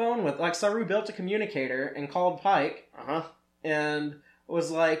on the phone with. Like Saru built a communicator and called Pike. And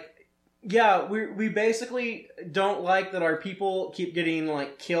was like, "Yeah, we basically don't like that our people keep getting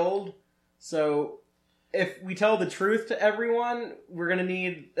like killed. So if we tell the truth to everyone, we're gonna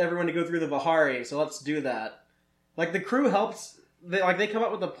need everyone to go through the Vihari. So let's do that. Like the crew helps." They come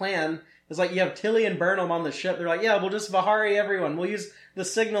up with a plan. It's like you have Tilly and Burnham on the ship. They're like, yeah, we'll just Vihari everyone. We'll use the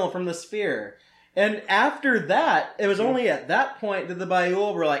signal from the sphere. And after that, it was only at that point that the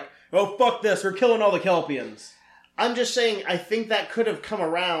Baiul were like, oh, fuck this. We're killing all the Kelpians. I'm just saying, I think that could have come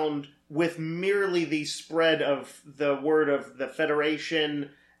around with merely the spread of the word of the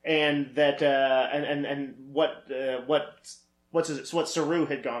Federation and that, and what Saru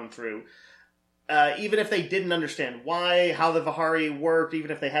had gone through. Even if they didn't understand why, how the Vihari worked, even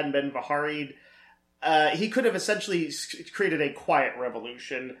if they hadn't been Vihari'd, he could have essentially created a quiet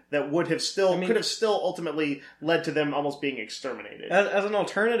revolution that would have could have still ultimately led to them almost being exterminated. As an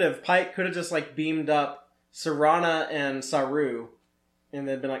alternative, Pike could have just like beamed up Serana and Saru, and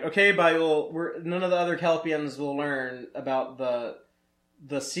they'd been like, okay, Baiul, none of the other Kelpians will learn about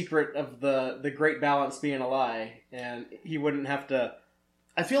the secret of the Great Balance being a lie, and he wouldn't have to.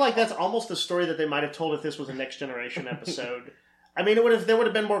 I feel like that's almost the story that they might have told if this was a Next Generation episode. I mean, there would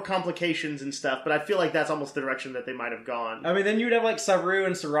have been more complications and stuff, but I feel like that's almost the direction that they might have gone. I mean, then you'd have like Saru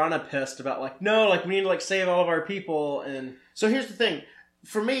and Serana pissed about like, no, like we need to like save all of our people. And so here's the thing.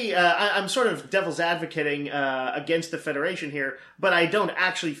 For me, I'm sort of devil's advocating against the Federation here, but I don't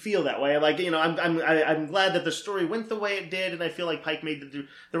actually feel that way. Like, you know, I'm glad that the story went the way it did, and I feel like Pike made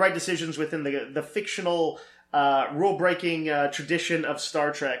the right decisions within the fictional rule-breaking tradition of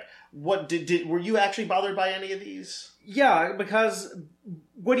Star Trek. What were you actually bothered by any of these? Yeah, because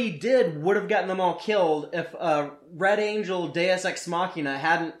what he did would have gotten them all killed if Red Angel Deus Ex Machina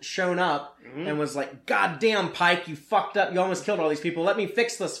hadn't shown up and was like, God damn, Pike, you fucked up. You almost killed all these people. Let me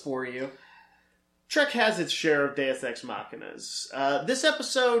fix this for you. Trek has its share of Deus Ex Machinas. This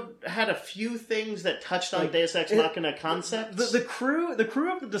episode had a few things that touched on Deus Ex Machina concepts. The crew of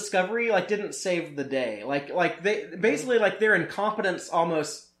the Discovery didn't save the day. Like they basically their incompetence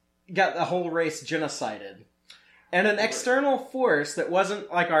almost got the whole race genocided. And an external force that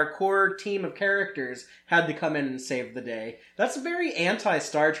wasn't like our core team of characters had to come in and save the day. That's very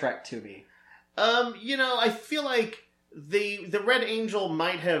anti-Star Trek to me. You know, I feel like the Red Angel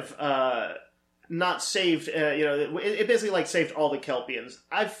might have not saved, it basically saved all the Kelpians.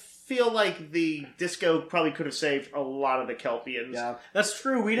 I feel like the Disco probably could have saved a lot of the Kelpians. Yeah, that's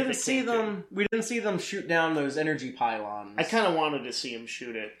true. We didn't see them shoot down those energy pylons. I kind of wanted to see them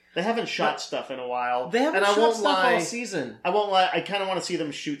shoot it. They haven't shot stuff in a while. They haven't shot stuff all season. I won't lie. I kind of want to see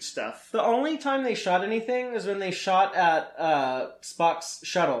them shoot stuff. The only time they shot anything is when they shot at Spock's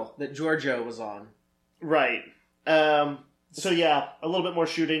shuttle that Giorgio was on. Right. So yeah, a little bit more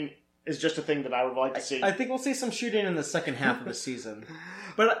shooting is just a thing that I would like to see. I think we'll see some shooting in the second half of the season.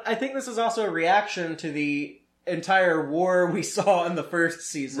 But I think this is also a reaction to the entire war we saw in the first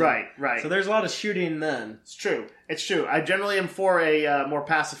season. Right. So there's a lot of shooting then. It's true. I generally am for a more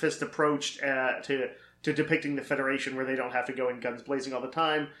pacifist approach to depicting the Federation where they don't have to go in guns blazing all the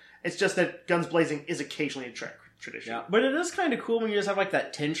time. It's just that guns blazing is occasionally a Trek tradition. Yeah, but it is kind of cool when you just have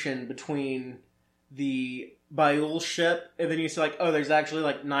that tension between the Baiul ship, and then you see there's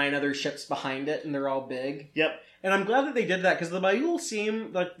actually 9 other ships behind it, and they're all big. Yep. And I'm glad that they did that, because the Baiul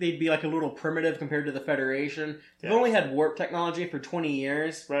seem like they'd be a little primitive compared to the Federation. They've only had warp technology for 20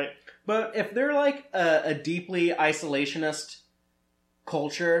 years. Right. But if they're a deeply isolationist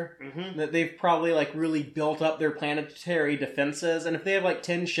culture, that they've probably really built up their planetary defenses, and if they have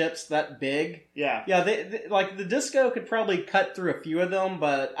 10 ships that big, they the Disco could probably cut through a few of them,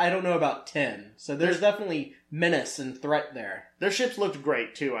 but I don't know about 10. So there's definitely menace and threat there. Their ships looked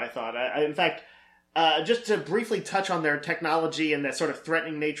great too, I thought. In fact, just to briefly touch on their technology and that sort of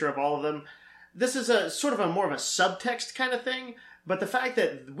threatening nature of all of them, this is a sort of a more of a subtext kind of thing. But the fact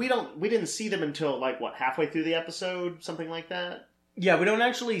that we didn't see them until halfway through the episode, something like that. Yeah, we don't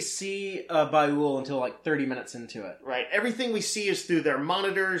actually see Baiul until 30 minutes into it. Right. Everything we see is through their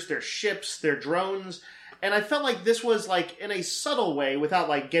monitors, their ships, their drones. And I felt like this was, like, in a subtle way, without,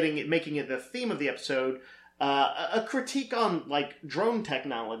 like, making it the theme of the episode, a critique on, like, drone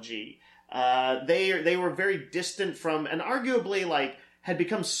technology. They were very distant from, and arguably, like, had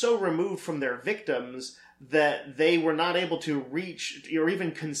become so removed from their victims that they were not able to reach or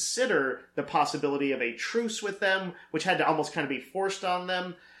even consider the possibility of a truce with them, which had to almost kind of be forced on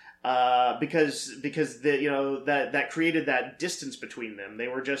them, because that created that distance between them. They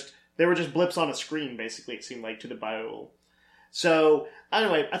were just blips on a screen, basically, it seemed like, to the Ba'ul. So,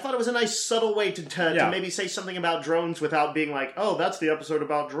 anyway, I thought it was a nice subtle way to maybe say something about drones without being like, oh, that's the episode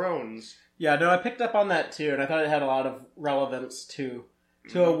about drones. Yeah, no, I picked up on that too, and I thought it had a lot of relevance to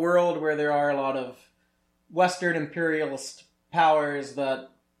a world where there are a lot of Western imperialist powers that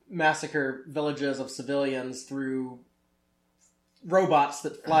massacre villages of civilians through robots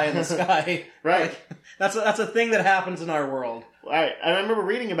that fly in the sky. Right. Like, that's a thing that happens in our world. Right. I remember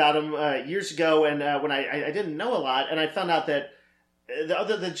reading about them years ago, and when I didn't know a lot, and I found out that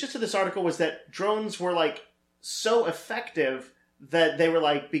the gist of this article was that drones were, like, so effective that they were,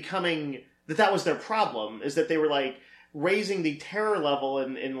 like, becoming... that was their problem, is that they were, like, raising the terror level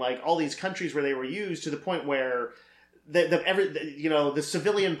in like all these countries where they were used to the point where the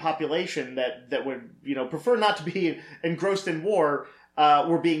civilian population that would prefer not to be engrossed in war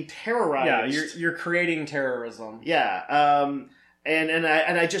were being terrorized. Yeah, you're creating terrorism. Yeah, and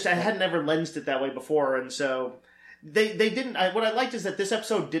I had never lensed it that way before, and so they didn't. What I liked is that this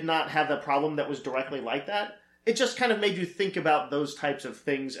episode did not have the problem that was directly like that. It just kind of made you think about those types of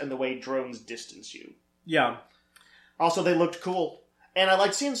things and the way drones distance you. Yeah. Also, they looked cool. And I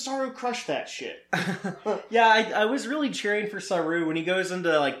like seeing Saru crush that shit. Yeah, I was really cheering for Saru when he goes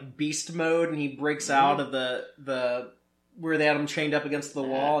into, like, beast mode and he breaks out of the where they had him chained up against the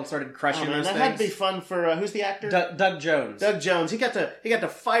wall and started crushing those things. That had to be fun for, who's the actor? Doug Jones. Doug Jones. He got to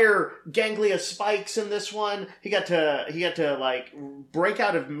fire ganglia spikes in this one. He got to like, break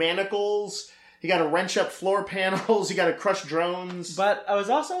out of manacles. He got to wrench up floor panels. He got to crush drones. But I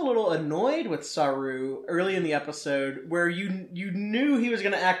was also a little annoyed with Saru early in the episode, where you knew he was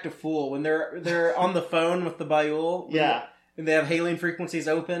going to act a fool when they're on the phone with the Ba'ul. Yeah, and they have hailing frequencies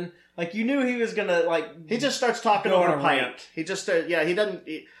open. Like, you knew he was going to, like, he just starts talking over Pike. Rant. He just he doesn't.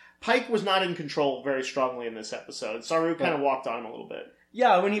 Pike was not in control very strongly in this episode. Saru kind of walked on him a little bit.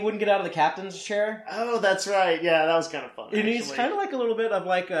 Yeah, when he wouldn't get out of the captain's chair. Oh, that's right. Yeah, that was kind of fun. And he's kind of like a little bit of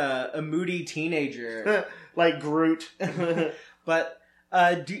like a moody teenager. Like Groot. But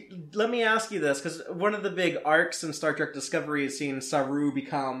let me ask you this, because one of the big arcs in Star Trek Discovery is seeing Saru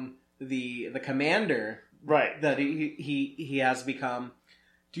become the commander. Right. That he has become.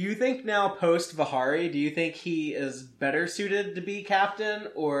 Do you think now, post-Vihari, do you think he is better suited to be captain,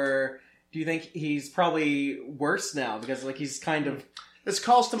 or do you think he's probably worse now? Because, like, he's kind of... This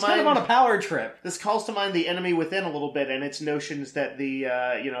calls to mind kind of on a power trip. This calls to mind the enemy within a little bit, and its notions that the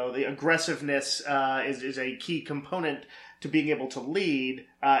aggressive-ness is a key component to being able to lead,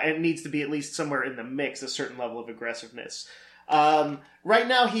 and it needs to be at least somewhere in the mix, a certain level of aggressiveness. Right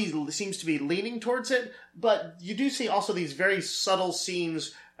now, he seems to be leaning towards it, but you do see also these very subtle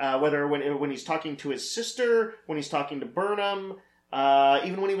scenes, whether when he's talking to his sister, when he's talking to Burnham,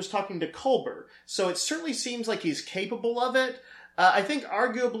 even when he was talking to Culber. So it certainly seems like he's capable of it. I think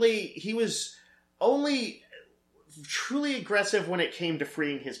arguably he was only truly aggressive when it came to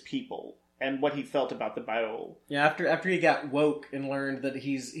freeing his people and what he felt about the Ba'ul. Yeah, after he got woke and learned that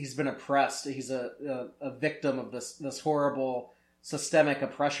he's been oppressed, he's a victim of this horrible systemic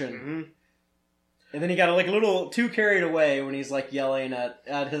oppression. Mm-hmm. And then he got a little too carried away when he's like yelling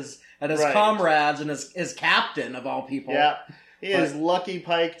at his Right. comrades and his captain of all people. Yeah. He is lucky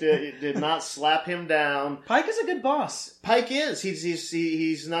Pike did not slap him down. Pike is a good boss. Pike is.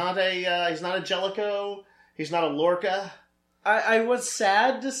 He's not a Jellicoe. He's not a Lorca. I was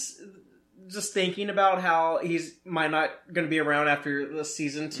sad just thinking about how he's might not going to be around after this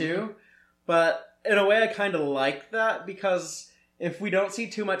season 2, Mm-hmm. but in a way I kind of like that, because if we don't see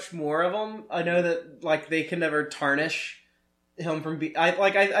too much more of him, I know that like they can never tarnish him from being.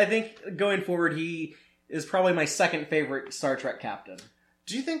 I think going forward he is probably my second favorite Star Trek captain.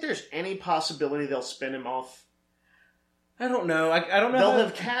 Do you think there's any possibility they'll spin him off? I don't know. I don't know. They'll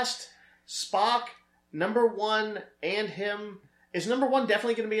have cast Spock, Number One, and him. Is Number One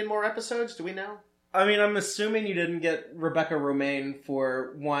definitely going to be in more episodes? Do we know? I mean, I'm assuming you didn't get Rebecca Romaine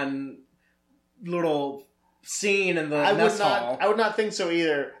for one little scene in the mess hall. I would not think so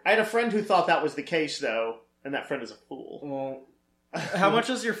either. I had a friend who thought that was the case, though, and that friend is a fool. Well, how much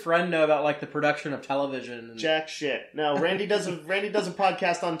does your friend know about like the production of television? Jack shit. No, Randy does a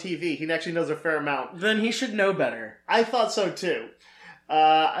podcast on TV. He actually knows a fair amount. Then he should know better. I thought so too.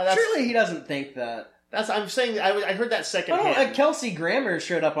 Surely he doesn't think that. I'm saying I heard that second Oh, hand. Kelsey Grammer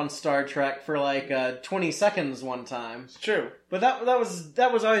showed up on Star Trek for like 20 seconds one time. It's true. But that was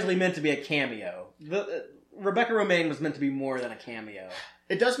obviously meant to be a cameo. Rebecca Romaine was meant to be more than a cameo.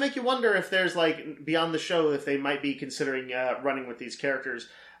 It does make you wonder if there's, like, beyond the show, if they might be considering running with these characters.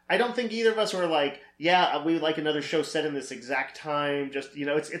 I don't think either of us were like, yeah, we would like another show set in this exact time. Just,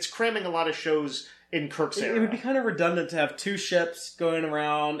 it's cramming a lot of shows in Kirk's era. It would be kind of redundant to have two ships going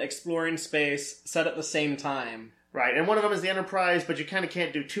around, exploring space, set at the same time. Right, and one of them is the Enterprise, but you kind of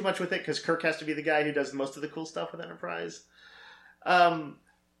can't do too much with it, because Kirk has to be the guy who does most of the cool stuff with Enterprise.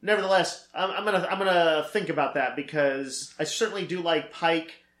 Nevertheless, I'm gonna think about that, because I certainly do like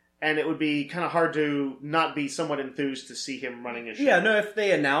Pike, and it would be kind of hard to not be somewhat enthused to see him running a show. Yeah, no, if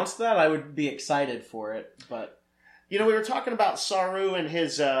they announced that, I would be excited for it, but... We were talking about Saru and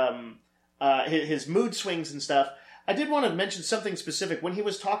his mood swings and stuff. I did want to mention something specific. When he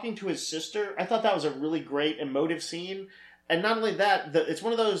was talking to his sister, I thought that was a really great, emotive scene. And not only that, it's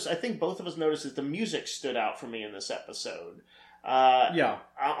one of those, I think both of us noticed that the music stood out for me in this episode. Yeah.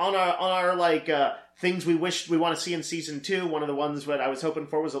 On our like things we wished we want to see in season 2, one of the ones that I was hoping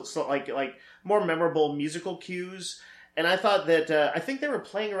for was like more memorable musical cues. And I thought that I think they were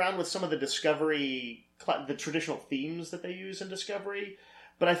playing around with some of the Discovery, the traditional themes that they use in Discovery.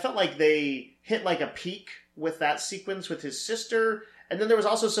 But I felt like they hit like a peak with that sequence with his sister. And then there was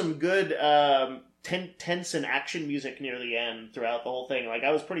also some good tense and action music near the end throughout the whole thing. Like,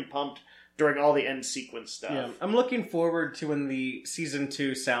 I was pretty pumped during all the end sequence stuff. Yeah, I'm looking forward to when the Season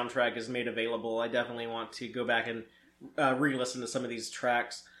 2 soundtrack is made available. I definitely want to go back and re-listen to some of these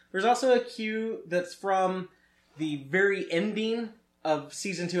tracks. There's also a cue that's from the very ending of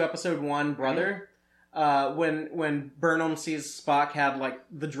Season 2, Episode 1, Brother. When Burnham sees Spock had like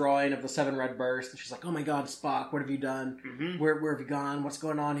the drawing of the 7 red bursts, and she's like, "Oh my God, Spock, what have you done? Mm-hmm. Where have you gone? What's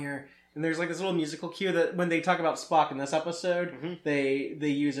going on here?" And there's like this little musical cue that when they talk about Spock in this episode, Mm-hmm. they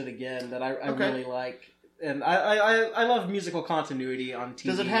use it again that I Okay. really like, and I love musical continuity on TV.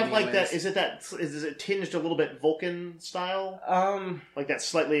 Does it have like that? anyways. Is it tinged a little bit Vulcan style? Like that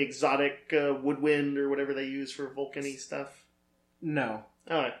slightly exotic woodwind or whatever they use for Vulcan-y stuff? No,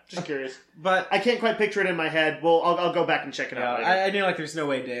 Oh, just curious. but I can't quite picture it in my head. Well, I'll go back and check it out later. I knew like there's no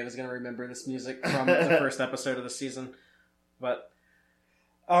way Dave is going to remember this music from the first episode of the season. But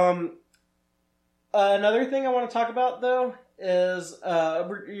another thing I want to talk about though is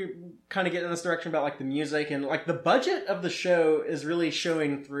we're kind of getting in this direction about like the music, and like the budget of the show is really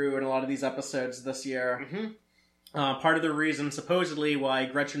showing through in a lot of these episodes this year. Mm-hmm. Part of the reason supposedly why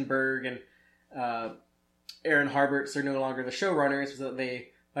Gretchen Berg and Aaron Harberts are no longer the showrunners was that they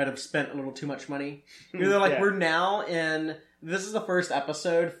might have spent a little too much money. They're like, Yeah. we're now in... This is the first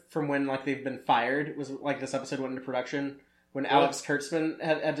episode from when like they've been fired. It was like this episode went into production when Alex Kurtzman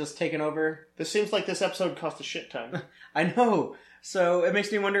had just taken over. This seems like this episode cost a shit ton. I know. So it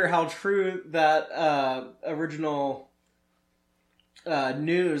makes me wonder how true that original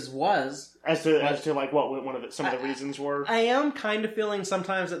news was. As to like what some of the reasons were. I am kind of feeling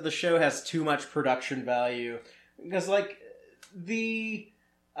sometimes that the show has too much production value. Because, like, the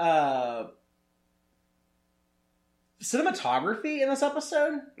cinematography in this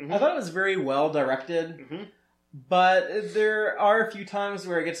episode, Mm-hmm. I thought it was very well directed. Mm-hmm. But there are a few times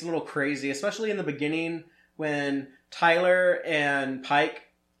where it gets a little crazy, especially in the beginning when Tyler and Pike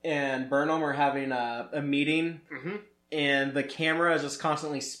and Burnham are having a meeting. Mm-hmm. And the camera is just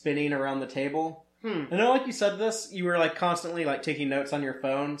constantly spinning around the table. Hmm. I know, like you said this, you were like constantly like taking notes on your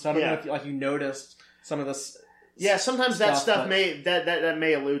phone. So I don't know if you noticed some of this. Yeah, sometimes that stuff but-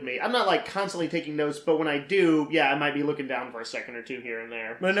 may elude me. I'm not like constantly taking notes, but when I do, I might be looking down for a second or two here and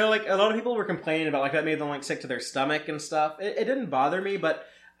there. But I know, like a lot of people were complaining about like that made them like sick to their stomach and stuff. It didn't bother me, but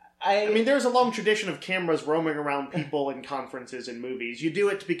I mean, there's a long tradition of cameras roaming around people in conferences and movies. You do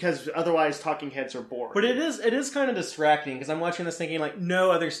it because otherwise talking heads are bored. But it is kind of distracting because I'm watching this thinking like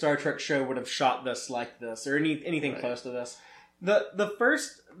no other Star Trek show would have shot this like this or anything Right. close to this.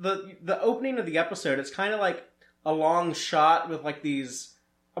 The opening of the episode, it's kind of like a long shot with like these,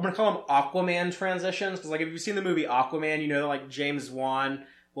 I'm gonna call them Aquaman transitions, because like if you've seen the movie Aquaman, you know that like James Wan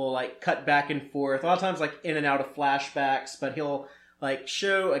will like cut back and forth a lot of times like in and out of flashbacks, but he'll like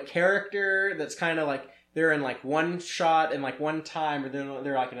show a character that's kind of like they're in like one shot and like one time, or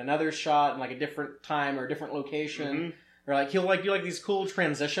they're like in another shot and like a different time or a different location. Mm-hmm. Or like he'll like do like these cool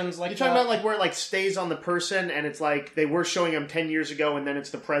transitions like You're talking that. about like where it like stays on the person and it's like they were showing them 10 years ago and then it's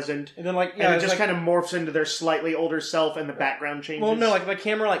the present. And then like And it it's just like, kind of morphs into their slightly older self and the background changes. well, no, like the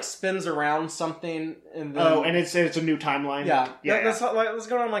camera like spins around something and then Oh, and it's a new timeline. yeah, Yeah. That's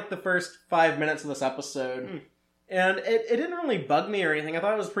going on like the first 5 minutes of this episode, and it didn't really bug me or anything. I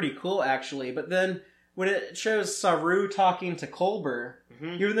thought it was pretty cool actually. But then when it shows Saru talking to Culber,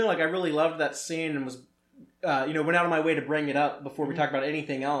 Mm-hmm. even though like I really loved that scene and was, went out of my way to bring it up before we talk about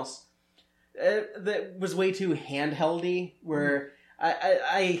anything else, that was way too handheldy. Where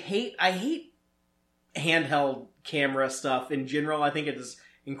I hate handheld camera stuff in general. I think it is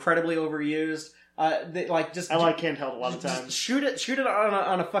incredibly overused. I like handheld a lot of times. Shoot it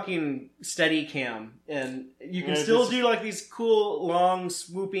on a fucking steady cam, and you can still do like these cool long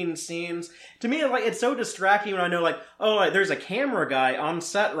swooping scenes. To me, like it's so distracting when I know there's a camera guy on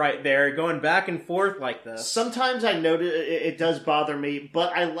set right there going back and forth like this. Sometimes I notice it does bother me,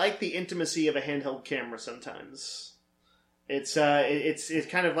 but I like the intimacy of a handheld camera. Sometimes it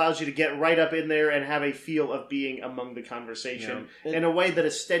kind of allows you to get right up in there and have a feel of being among the conversation in a way that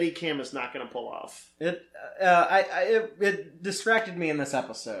a steady cam is not going to pull off. It distracted me in this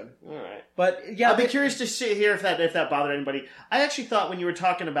episode. All right, but yeah, I'll be curious to hear if that bothered anybody. I actually thought when you were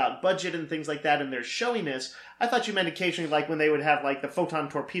talking about budget and things like that and their showiness, I thought you meant occasionally like when they would have like the photon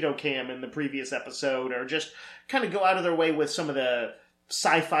torpedo cam in the previous episode, or just kind of go out of their way with some of the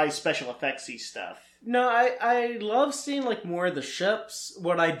sci-fi special effectsy stuff. No, I love seeing like more of the ships.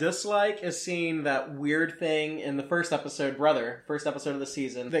 What I dislike is seeing that weird thing in the first episode of the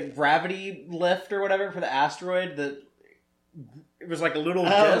season, the gravity lift or whatever for the asteroid. That it was like a little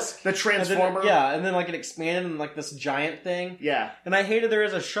disc, the transformer. And then like it expanded in like this giant thing. Yeah, and I hated there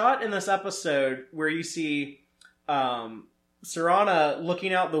is a shot in this episode where you see Serana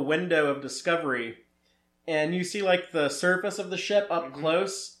looking out the window of Discovery, and you see like the surface of the ship up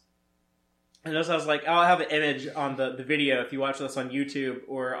close. And as I was like, I'll have an image on the video if you watch this on YouTube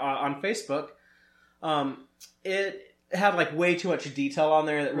or on Facebook. It had like way too much detail on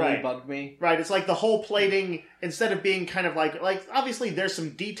there that really bugged me. Right, it's like the whole plating, instead of being kind of like obviously there's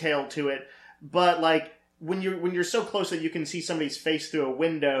some detail to it, but like when you're so close that you can see somebody's face through a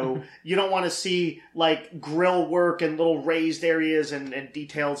window, you don't want to see like grill work and little raised areas and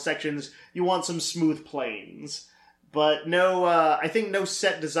detailed sections. You want some smooth planes. But no, I think no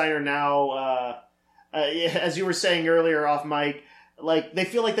set designer now, as you were saying earlier off mic, like they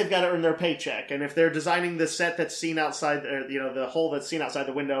feel like they've got to earn their paycheck. And if they're designing the set that's seen outside, the hole that's seen outside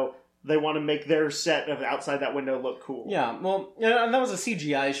the window, they want to make their set of outside that window look cool. Yeah, well, and that was a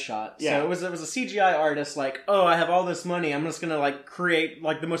CGI shot. Yeah. So it was a CGI artist like, oh, I have all this money, I'm just going to like create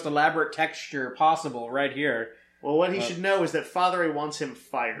like the most elaborate texture possible right here. Well, what he should know is that Father wants him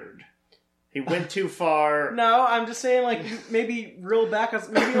fired. He went too far. No, I'm just saying, like, maybe reel back,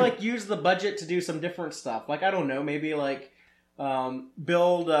 maybe, like, use the budget to do some different stuff. Like, I don't know, maybe, like,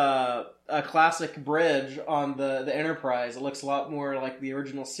 build a classic bridge on the Enterprise. It looks a lot more like the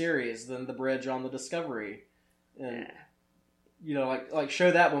original series than the bridge on the Discovery. And, like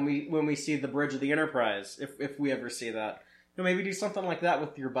show that when we see the bridge of the Enterprise, if we ever see that. Maybe do something like that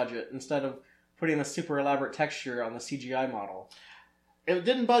with your budget, instead of putting a super elaborate texture on the CGI model. It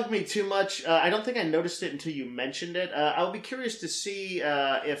didn't bug me too much. I don't think I noticed it until you mentioned it. I'll be curious to see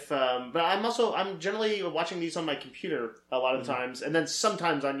if... but I'm generally watching these on my computer a lot of the times, and then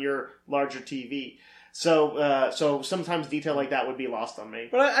sometimes on your larger TV. So sometimes detail like that would be lost on me.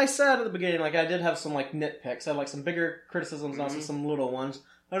 But I said at the beginning, like, I did have some, like, nitpicks. I had, like, some bigger criticisms and also some little ones.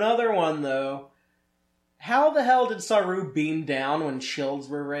 Another one, though. How the hell did Saru beam down when shields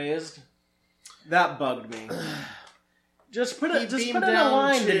were raised? That bugged me. Just put in a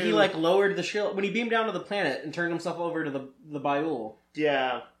line that he like lowered the shield when he beamed down to the planet and turned himself over to the Baiul.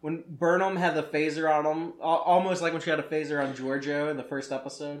 Yeah. When Burnham had the phaser on him, almost like when she had a phaser on Giorgio in the first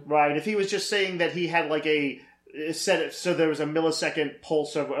episode. Right. If he was just saying that he had like set it so there was a millisecond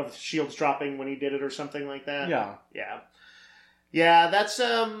pulse of shields dropping when he did it or something like that. Yeah. Yeah. Yeah. That's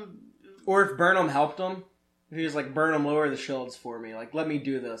Or if Burnham helped him, if he was like, Burnham, lower the shields for me. Like, let me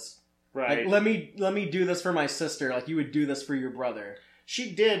do this. Right. Like, let me do this for my sister, like you would do this for your brother.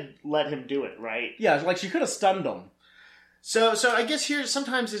 She did let him do it, right? Yeah, like she could have stunned him. So I guess here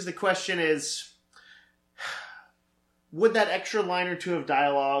sometimes is the question is, would that extra line or two of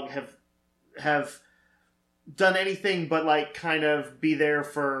dialogue have done anything but like kind of be there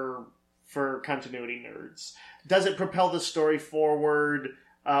for continuity nerds? Does it propel the story forward,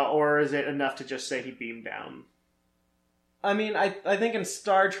 or is it enough to just say he beamed down? I mean, I think in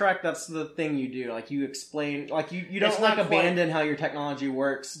Star Trek, that's the thing you do. Like, you explain... Like, you don't, like, abandon how your technology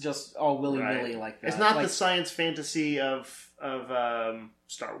works just all willy-nilly like that. It's not like, the science fantasy of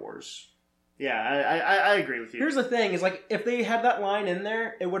Star Wars. Yeah, I agree with you. Here's the thing, is, like, if they had that line in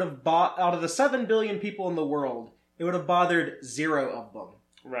there, it would have out of the 7 billion people in the world, it would have bothered 0 of them.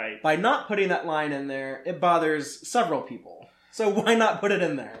 Right. By not putting that line in there, it bothers several people. So why not put it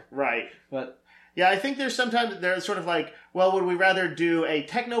in there? Right. But... Yeah, I think there's sort of like, well, would we rather do a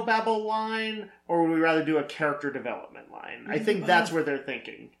technobabble line or would we rather do a character development line? I think that's where they're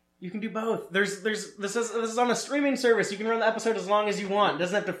thinking. You can do both. This is on a streaming service. You can run the episode as long as you want. It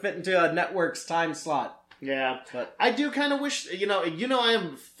doesn't have to fit into a network's time slot. Yeah, but I do kind of wish, I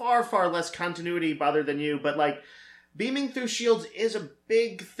am far, far less continuity bothered than you, but like, beaming through shields is a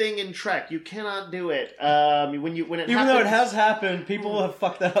big thing in Trek. You cannot do it. Even though it has happened, people have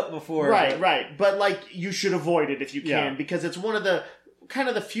fucked that up before. Right. But like, you should avoid it if you can, because it's one of the kind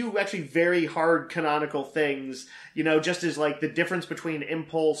of the few actually very hard canonical things. Just as like the difference between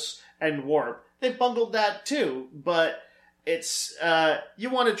impulse and warp. They've bungled that too, but it's you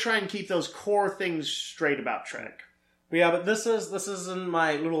want to try and keep those core things straight about Trek. But this is in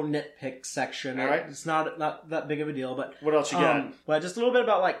my little nitpick section. All right. It's not that big of a deal, but what else you got? But just a little bit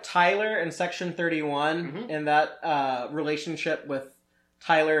about like Tyler and Section 31 and that relationship with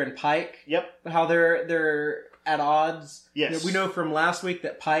Tyler and Pike. Yep. How they're at odds. Yes. We know from last week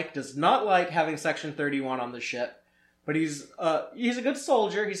that Pike does not like having Section 31 on the ship, but he's a good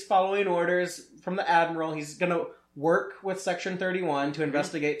soldier. He's following orders from the Admiral. He's going to work with Section 31 to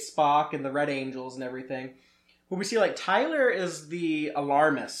investigate Spock and the Red Angels and everything. But we see, like, Tyler is the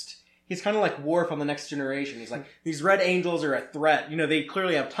alarmist. He's kind of like Worf on The Next Generation. He's like, these Red Angels are a threat. They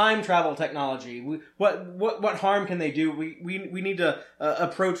clearly have time travel technology. What harm can they do? We need to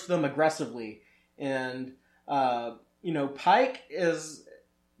approach them aggressively. And, Pike is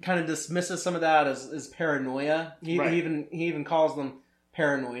kind of dismisses some of that as paranoia. He even calls them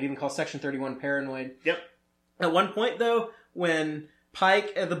paranoid. He even calls Section 31 paranoid. Yep. At one point, though, when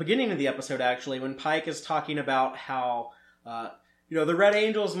Pike, at the beginning of the episode, actually, when Pike is talking about how, the Red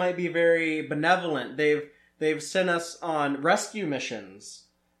Angels might be very benevolent. They've sent us on rescue missions.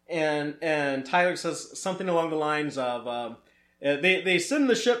 And Tyler says something along the lines of, they send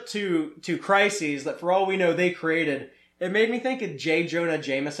the ship to crises that for all we know they created. It made me think of J. Jonah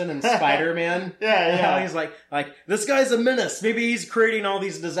Jameson and Spider-Man. Yeah. How he's like, this guy's a menace. Maybe he's creating all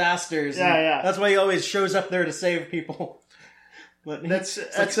these disasters. Yeah. That's why he always shows up there to save people. But that's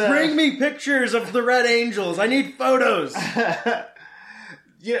bring me pictures of the Red Angels. I need photos.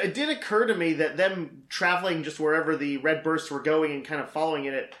 It did occur to me that them traveling just wherever the red bursts were going and kind of following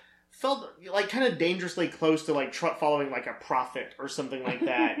it felt like kind of dangerously close to like following like a prophet or something like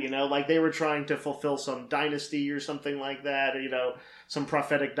that. Like they were trying to fulfill some dynasty or something like that. Or, some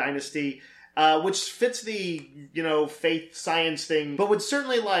prophetic dynasty, which fits the faith science thing, but would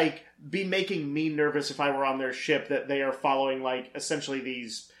certainly like be making me nervous if I were on their ship that they are following like essentially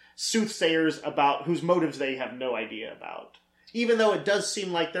these soothsayers about whose motives they have no idea about. Even though it does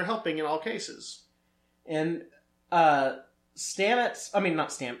seem like they're helping in all cases. And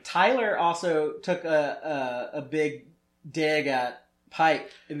Tyler also took a big dig at Pike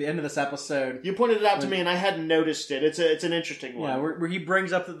in the end of this episode. You pointed it out to me and I hadn't noticed it. It's an interesting one. Yeah, where he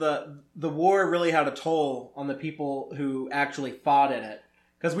brings up that the war really had a toll on the people who actually fought in it.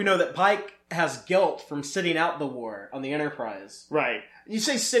 Because we know that Pike has guilt from sitting out the war on the Enterprise. Right. You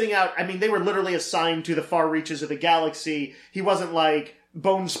say sitting out, I mean, they were literally assigned to the far reaches of the galaxy. He wasn't like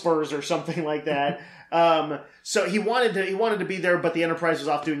Bone Spurs or something like that. So he wanted to be there, but the Enterprise was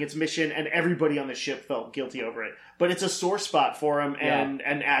off doing its mission, and everybody on the ship felt guilty over it. But it's a sore spot for him, and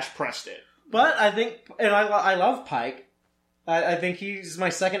Ash pressed it. But I think, and I love Pike. I think he's my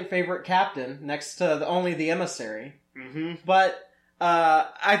second favorite captain, next to only the Emissary. Mm-hmm. But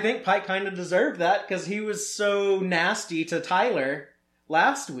I think Pike kind of deserved that because he was so nasty to Tyler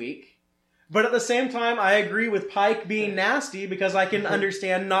last week. But at the same time, I agree with Pike being nasty because I can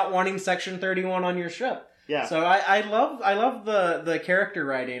understand not wanting Section 31 on your ship. Yeah. So I love the character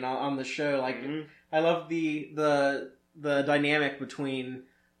writing on the show. Like I love the dynamic between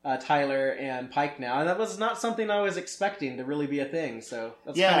Tyler and Pike now, and that was not something I was expecting to really be a thing. So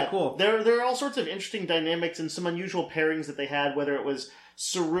that's kind of cool. There are all sorts of interesting dynamics and some unusual pairings that they had. Whether it was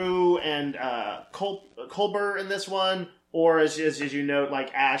Saru and Culber in this one, or as you note,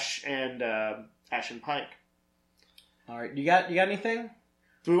 like Ash and Pike. All right, you got anything?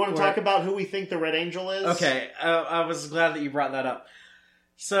 Do we want to talk about who we think the Red Angel is? Okay, I was glad that you brought that up.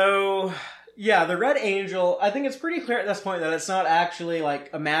 So, yeah, the Red Angel, I think it's pretty clear at this point that it's not actually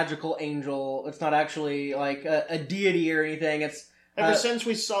like a magical angel. It's not actually like a deity or anything. It's ever since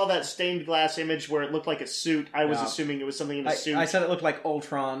we saw that stained glass image where it looked like a suit, I was assuming it was something in a suit. I said it looked like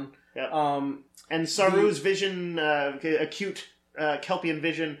Ultron. Yep. And Saru's vision, acute Kelpian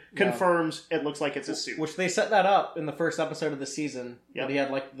vision, confirms it looks like it's a suit. Which they set that up in the first episode of the season. Yep. That he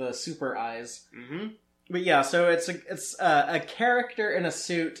had like the super eyes. Mm-hmm. But yeah, so it's a character in a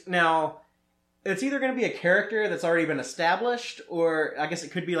suit. Now, it's either going to be a character that's already been established, or I guess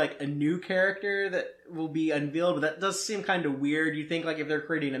it could be like a new character that will be unveiled, but that does seem kind of weird. You think like if they're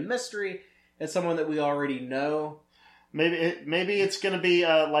creating a mystery, it's someone that we already know. Maybe it's going to be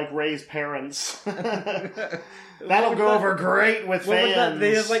like Rey's parents. That'll go over great with fans.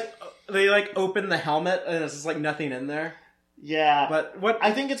 They open the helmet and it's just like nothing in there. Yeah, but what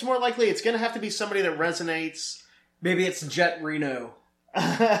I think it's more likely it's going to have to be somebody that resonates. Maybe it's Jet Reno.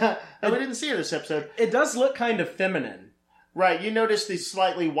 No, we didn't see her this episode. It does look kind of feminine. Right, you notice these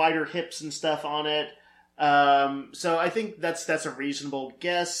slightly wider hips and stuff on it. So I think that's a reasonable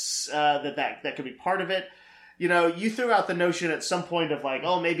guess that could be part of it. You know, you threw out the notion at some point of like,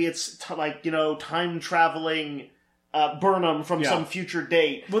 oh, maybe it's time traveling Burnham from some future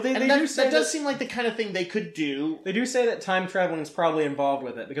date. Well, they do say that does seem like the kind of thing they could do. They do say that time traveling is probably involved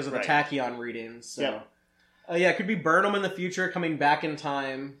with it because of the tachyon readings. So. Yep. Yeah, it could be Burnham in the future coming back in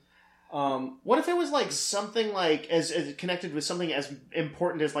time. What if it was like something like as connected with something as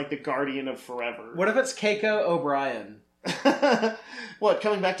important as like the Guardian of Forever? What if it's Keiko O'Brien? What,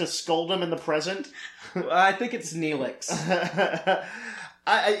 coming back to scold him in the present? I think it's Neelix.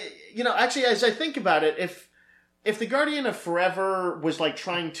 Actually, as I think about it, if the Guardian of Forever was like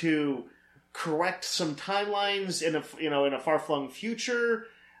trying to correct some timelines in a far-flung future,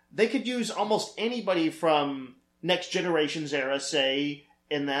 they could use almost anybody from Next Generation's era, say,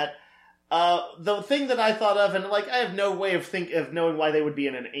 in that. The thing that I thought of, and like I have no way of knowing why they would be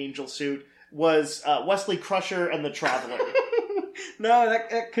in an angel suit, was Wesley Crusher and the Traveler. No,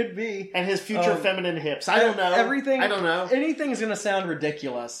 that could be. And his future feminine hips. I don't know. I don't know. Anything's going to sound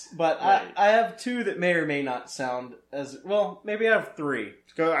ridiculous, but right. I have two that may or may not sound as... Well, maybe I have three.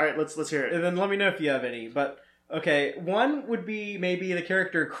 Go. All right, let's hear it. And then let me know if you have any. But, okay, one would be maybe the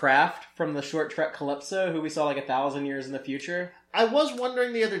character Kraft from the short trek Calypso, who we saw like 1,000 years in the future. I was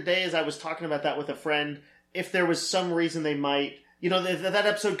wondering the other day as I was talking about that with a friend, if there was some reason they might... that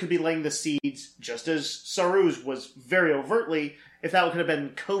episode could be laying the seeds, just as Saru's was very overtly, if that could have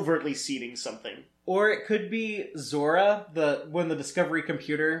been covertly seeding something. Or it could be Zora, when the Discovery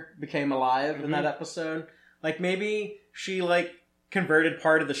computer became alive in that episode. Like, maybe she, like, converted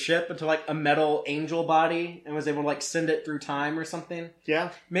part of the ship into, like, a metal angel body and was able to, like, send it through time or something. Yeah.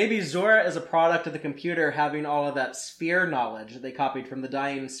 Maybe Zora is a product of the computer having all of that sphere knowledge that they copied from the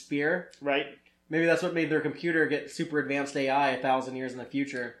dying sphere. Right. Maybe that's what made their computer get super advanced AI 1,000 years in the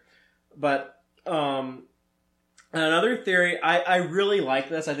future. But, another theory, I really like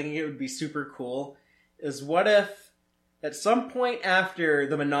this, I think it would be super cool, is what if, at some point after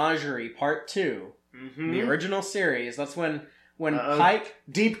the Menagerie Part 2, the original series, that's when Pike...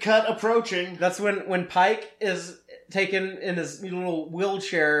 Deep cut approaching. That's when Pike is taken in his little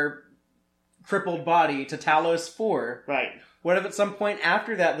wheelchair crippled body to Talos 4. Right. What if at some point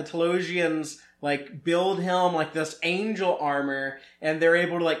after that, the Telosians... like, build him, like, this angel armor, and they're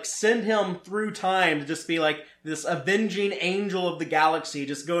able to, like, send him through time to just be, like, this avenging angel of the galaxy,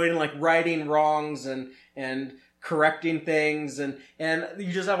 just going and, like, righting wrongs and correcting things, and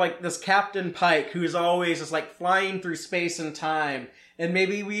you just have, like, this Captain Pike who's always just, like, flying through space and time, and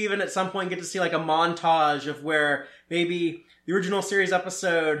maybe we even at some point get to see, like, a montage of where maybe the original series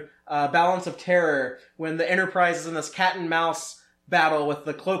episode, Balance of Terror, when the Enterprise is in this cat and mouse battle with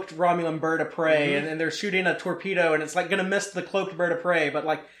the cloaked Romulan bird of prey, and they're shooting a torpedo, and it's like gonna miss the cloaked bird of prey, but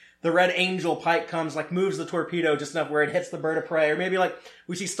like the Red Angel Pike comes, like moves the torpedo just enough where it hits the bird of prey, or maybe like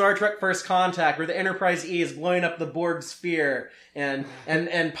we see Star Trek First Contact where the Enterprise E is blowing up the Borg sphere, and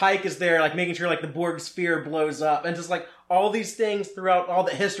Pike is there like making sure like the Borg sphere blows up, and just like all these things throughout all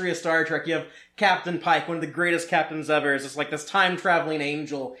the history of Star Trek. You have Captain Pike, one of the greatest captains ever, is just like this time traveling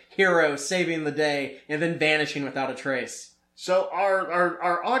angel hero saving the day and then vanishing without a trace. So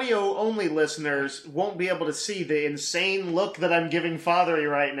our audio only listeners won't be able to see the insane look that I'm giving Fathery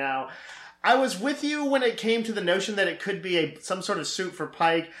right now. I was with you when it came to the notion that it could be some sort of suit for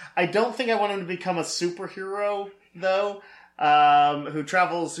Pike. I don't think I want him to become a superhero though, who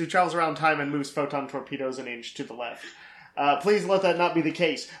travels around time and moves photon torpedoes an inch to the left. Please let that not be the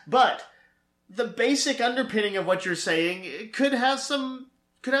case. But the basic underpinning of what you're saying could have some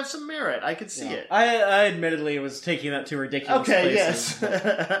merit. I could see it. I admittedly was taking that to ridiculous places.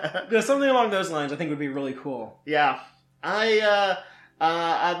 Yes. Something along those lines I think would be really cool. Yeah. My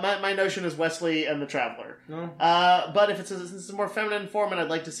notion is Wesley and the Traveler. No. But if it's a more feminine form and I'd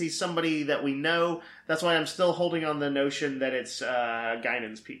like to see somebody that we know, that's why I'm still holding on the notion that it's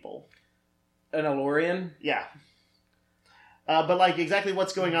Guinan's people. An Elorian? Yeah. But like exactly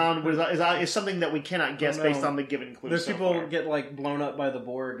what's going on is something that we cannot guess based on the given clues. Those so people far. get like blown up by the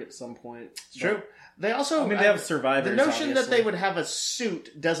Borg at some point. It's true. They also, they have survivors. The notion obviously. that they would have a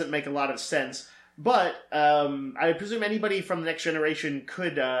suit doesn't make a lot of sense. But I presume anybody from the Next Generation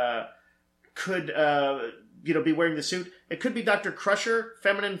could be wearing the suit. It could be Dr. Crusher,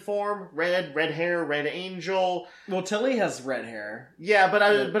 feminine form, red hair, Red Angel. Well, Tilly has red hair. Yeah, but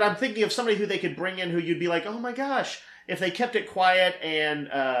I'm thinking of somebody who they could bring in who you'd be like, oh my gosh, if they kept it quiet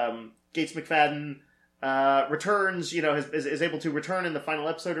and Gates McFadden returns, is able to return in the final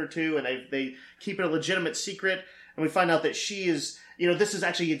episode or two, and they keep it a legitimate secret, and we find out that she is, this is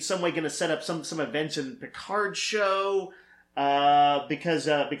actually in some way going to set up some events in Picard's show because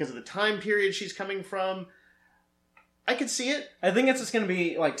of the time period she's coming from. I could see it. I think it's just going to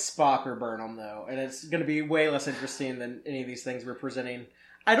be like Spock or Burnham, though, and it's going to be way less interesting than any of these things we're presenting.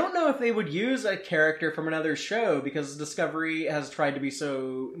 I don't know if they would use a character from another show because Discovery has tried to be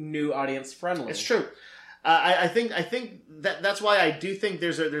so new audience friendly. It's true. I think that's why I do think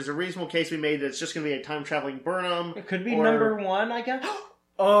there's a reasonable case we made that it's just going to be a time traveling Burnham. It could be number one, I guess.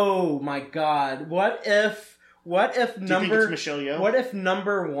 Oh my God! What if do you think it's Michelle Yeoh? What if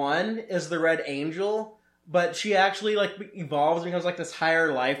number one is the Red Angel? But she actually evolves and becomes this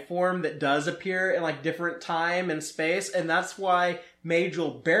higher life form that does appear in different time and space, and that's why Majel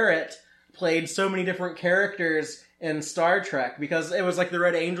Barrett played so many different characters in Star Trek, because it was the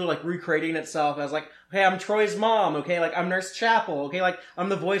Red Angel recreating itself as okay, I'm Troy's mom, okay, I'm Nurse Chapel, okay, I'm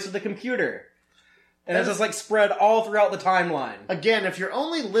the voice of the computer. And it's just spread all throughout the timeline. Again, if you're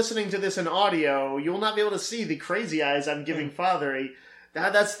only listening to this in audio, you will not be able to see the crazy eyes I'm giving Fathery.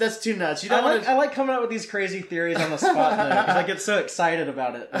 That's too nuts. I like coming up with these crazy theories on the spot, though, because I get so excited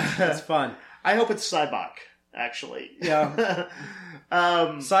about it. It's fun. I hope it's Cybok, actually. Yeah.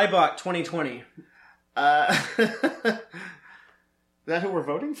 Cybok 2020. Is that who we're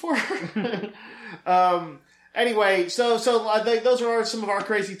voting for? Anyway, so those are some of our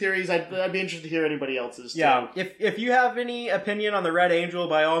crazy theories. I'd be interested to hear anybody else's, too. Yeah, if you have any opinion on the Red Angel,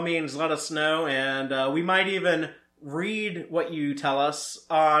 by all means, let us know, and we might even read what you tell us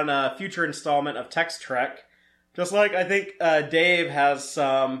on a future installment of Text Trek. Just I think Dave has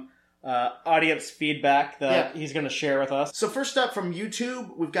some audience feedback that he's going to share with us. So first up from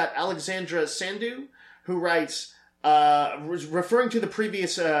YouTube, we've got Alexandra Sandhu, who writes, referring to the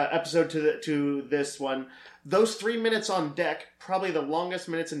previous episode to this one, those 3 minutes on deck, probably the longest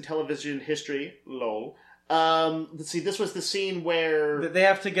minutes in television history, lol. Let's see, this was the scene where they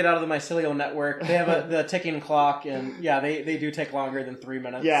have to get out of the mycelial network. They have the ticking clock, and they do take longer than 3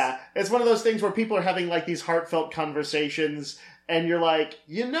 minutes. Yeah, it's one of those things where people are having these heartfelt conversations, and you're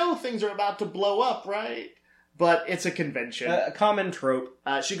things are about to blow up, right? But it's a convention. A common trope.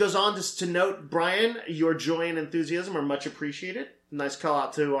 She goes on to note, Brian, your joy and enthusiasm are much appreciated. Nice call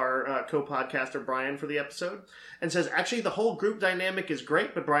out to our co-podcaster Brian for the episode. And says, actually, the whole group dynamic is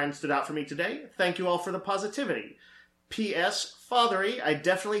great, but Brian stood out for me today. Thank you all for the positivity. P.S. Fathery, I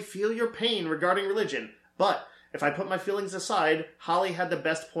definitely feel your pain regarding religion. But if I put my feelings aside, Holly had the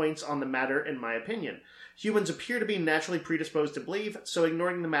best points on the matter, in my opinion. Humans appear to be naturally predisposed to believe, so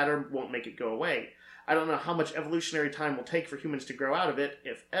ignoring the matter won't make it go away. I don't know how much evolutionary time will take for humans to grow out of it,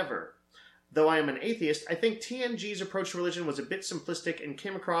 if ever. Though I am an atheist, I think TNG's approach to religion was a bit simplistic and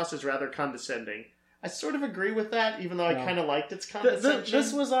came across as rather condescending. I sort of agree with that, even though I kind of liked its condescension.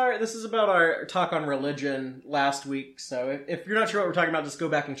 This is about our talk on religion last week, so if you're not sure what we're talking about, just go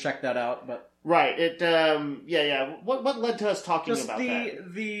back and check that out. But right, What led to us talking about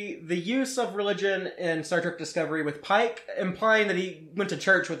that? The use of religion in Star Trek Discovery with Pike, implying that he went to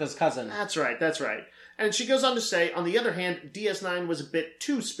church with his cousin. That's right. And she goes on to say, on the other hand, DS9 was a bit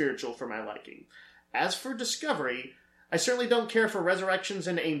too spiritual for my liking. As for Discovery, I certainly don't care for resurrections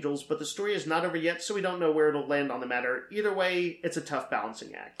and angels, but the story is not over yet, so we don't know where it'll land on the matter. Either way, it's a tough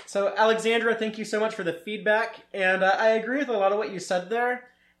balancing act. So, Alexandra, thank you so much for the feedback, and I agree with a lot of what you said there.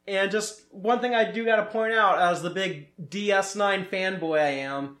 And just one thing I do gotta point out, as the big DS9 fanboy I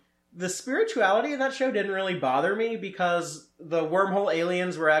am, the spirituality in that show didn't really bother me because the wormhole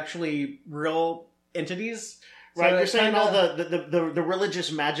aliens were actually real entities. Right, you're saying all the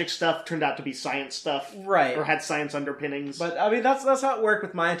religious magic stuff turned out to be science stuff, right? Or had science underpinnings. But I mean, that's how it worked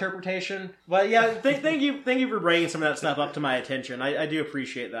with my interpretation. But yeah, thank you for bringing some of that stuff up to my attention. I do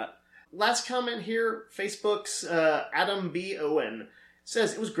appreciate that. Last comment here, Facebook's Adam B. Owen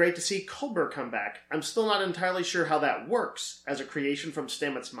says, it was great to see Culber come back. I'm still not entirely sure how that works as a creation from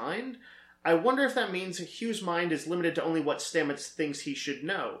Stamets' mind. I wonder if that means Hugh's mind is limited to only what Stamets thinks he should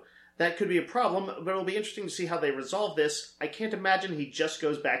know. That could be a problem, but it'll be interesting to see how they resolve this. I can't imagine he just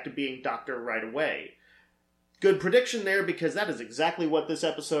goes back to being Doctor right away. good prediction there, because that is exactly what this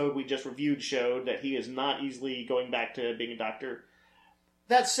episode we just reviewed showed, that he is not easily going back to being a doctor.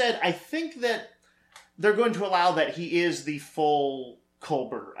 That said, I think that they're going to allow that he is the full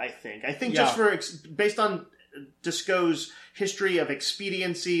Culber, I think. I think just based on Disco's history of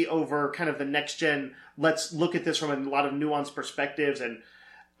expediency over kind of the next gen, let's look at this from a lot of nuanced perspectives, and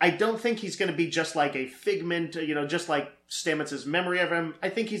I don't think he's going to be just like a figment, just like Stamets' memory of him. I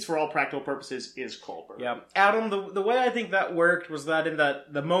think he's, for all practical purposes, is Culber. Yeah. Adam, the way I think that worked was that in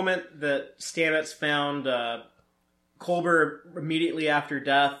the moment that Stamets found Culber immediately after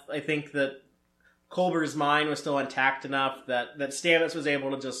death, I think that Culber's mind was still intact enough that Stamets was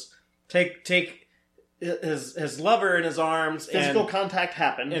able to just take his lover in his arms. Physical contact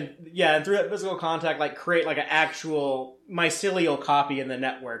happened. And through that physical contact, like, create like an actual mycelial copy in the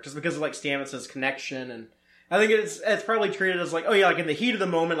network, just because of like Stamets' connection. And I think it's probably treated as like, oh yeah, like in the heat of the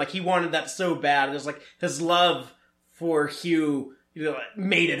moment, like he wanted that so bad. There's like his love for Hugh,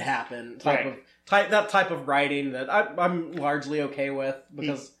 made it happen. That type of writing that I'm largely okay with,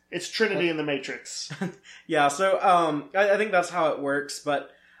 because it's Trinity in the Matrix. Yeah, so I think that's how it works.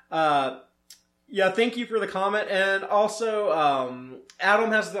 But thank you for the comment. And also,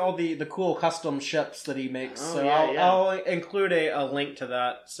 Adam has all the cool custom ships that he makes. I'll include a link to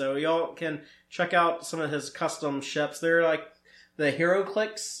that. So y'all can check out some of his custom ships. They're like the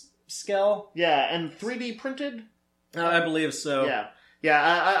HeroClix scale. Yeah, and 3D printed? I believe so. Yeah. Yeah,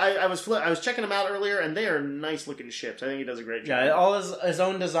 I was checking them out earlier, and they are nice looking ships. I think he does a great job. Yeah, all his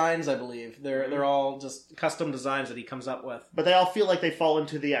own designs, I believe. They're all just custom designs that he comes up with. But they all feel like they fall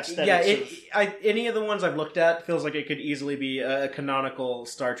into the aesthetics. Yeah, any of the ones I've looked at feels like it could easily be a canonical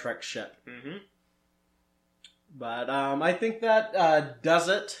Star Trek ship. Mm-hmm. But I think that does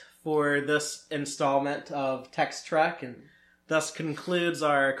it for this installment of Text Trek, and thus concludes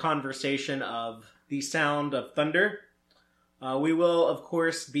our conversation of The Sound of Thunder. We will, of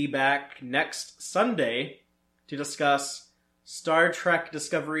course, be back next Sunday to discuss Star Trek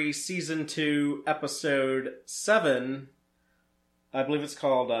Discovery Season 2, Episode 7. I believe it's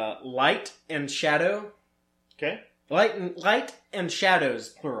called Light and Shadow. Okay. Light and Shadows,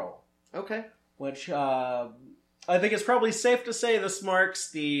 plural. Okay. Which I think it's probably safe to say this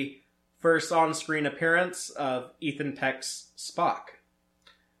marks the first on-screen appearance of Ethan Peck's Spock.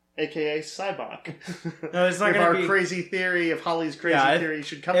 A.K.A. Cybok. No, it's not if going our to be... crazy theory of Holly's crazy theory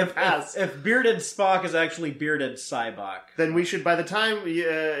should come to pass. If bearded Spock is actually bearded Cybok, then we should, by the time,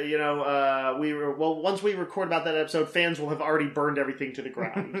 once we record about that episode, fans will have already burned everything to the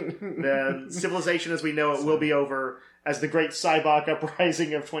ground. The civilization as we know it will be over as the great Cybok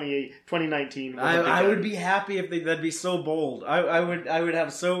uprising of 2019. I would be happy if that'd be so bold. I would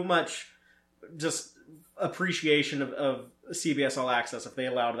have so much just appreciation of CBS All Access if they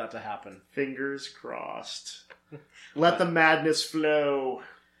allowed that to happen. Fingers crossed. Let the madness flow.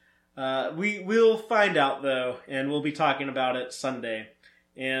 We'll find out, though, and we'll be talking about it Sunday.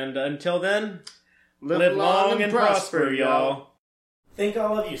 And until then, live long and prosper, y'all. Thank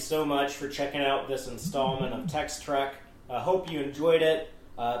all of you so much for checking out this installment of Text Trek. I hope you enjoyed it.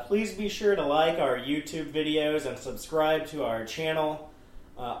 Please be sure to like our YouTube videos and subscribe to our channel.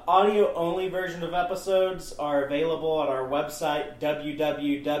 Audio-only version of episodes are available at our website,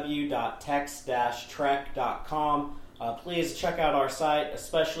 www.text-trek.com. Please check out our site,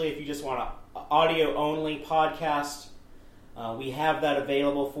 especially if you just want an audio-only podcast. We have that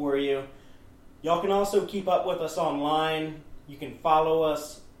available for you. Y'all can also keep up with us online. You can follow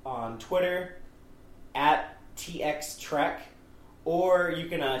us on Twitter, @TXTrek, or you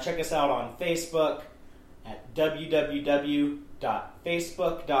can check us out on Facebook at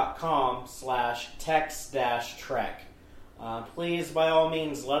www.facebook.com/text-trek. Please, by all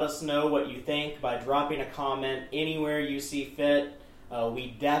means, let us know what you think by dropping a comment anywhere you see fit.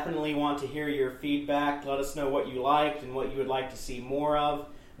 We definitely want to hear your feedback. Let us know what you liked and what you would like to see more of,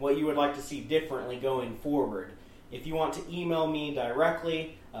 what you would like to see differently going forward. If you want to email me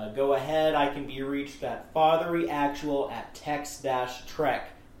directly, go ahead. I can be reached at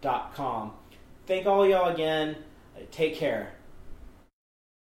fatherlyactual@text-trek.com. Thank all y'all again. Take care.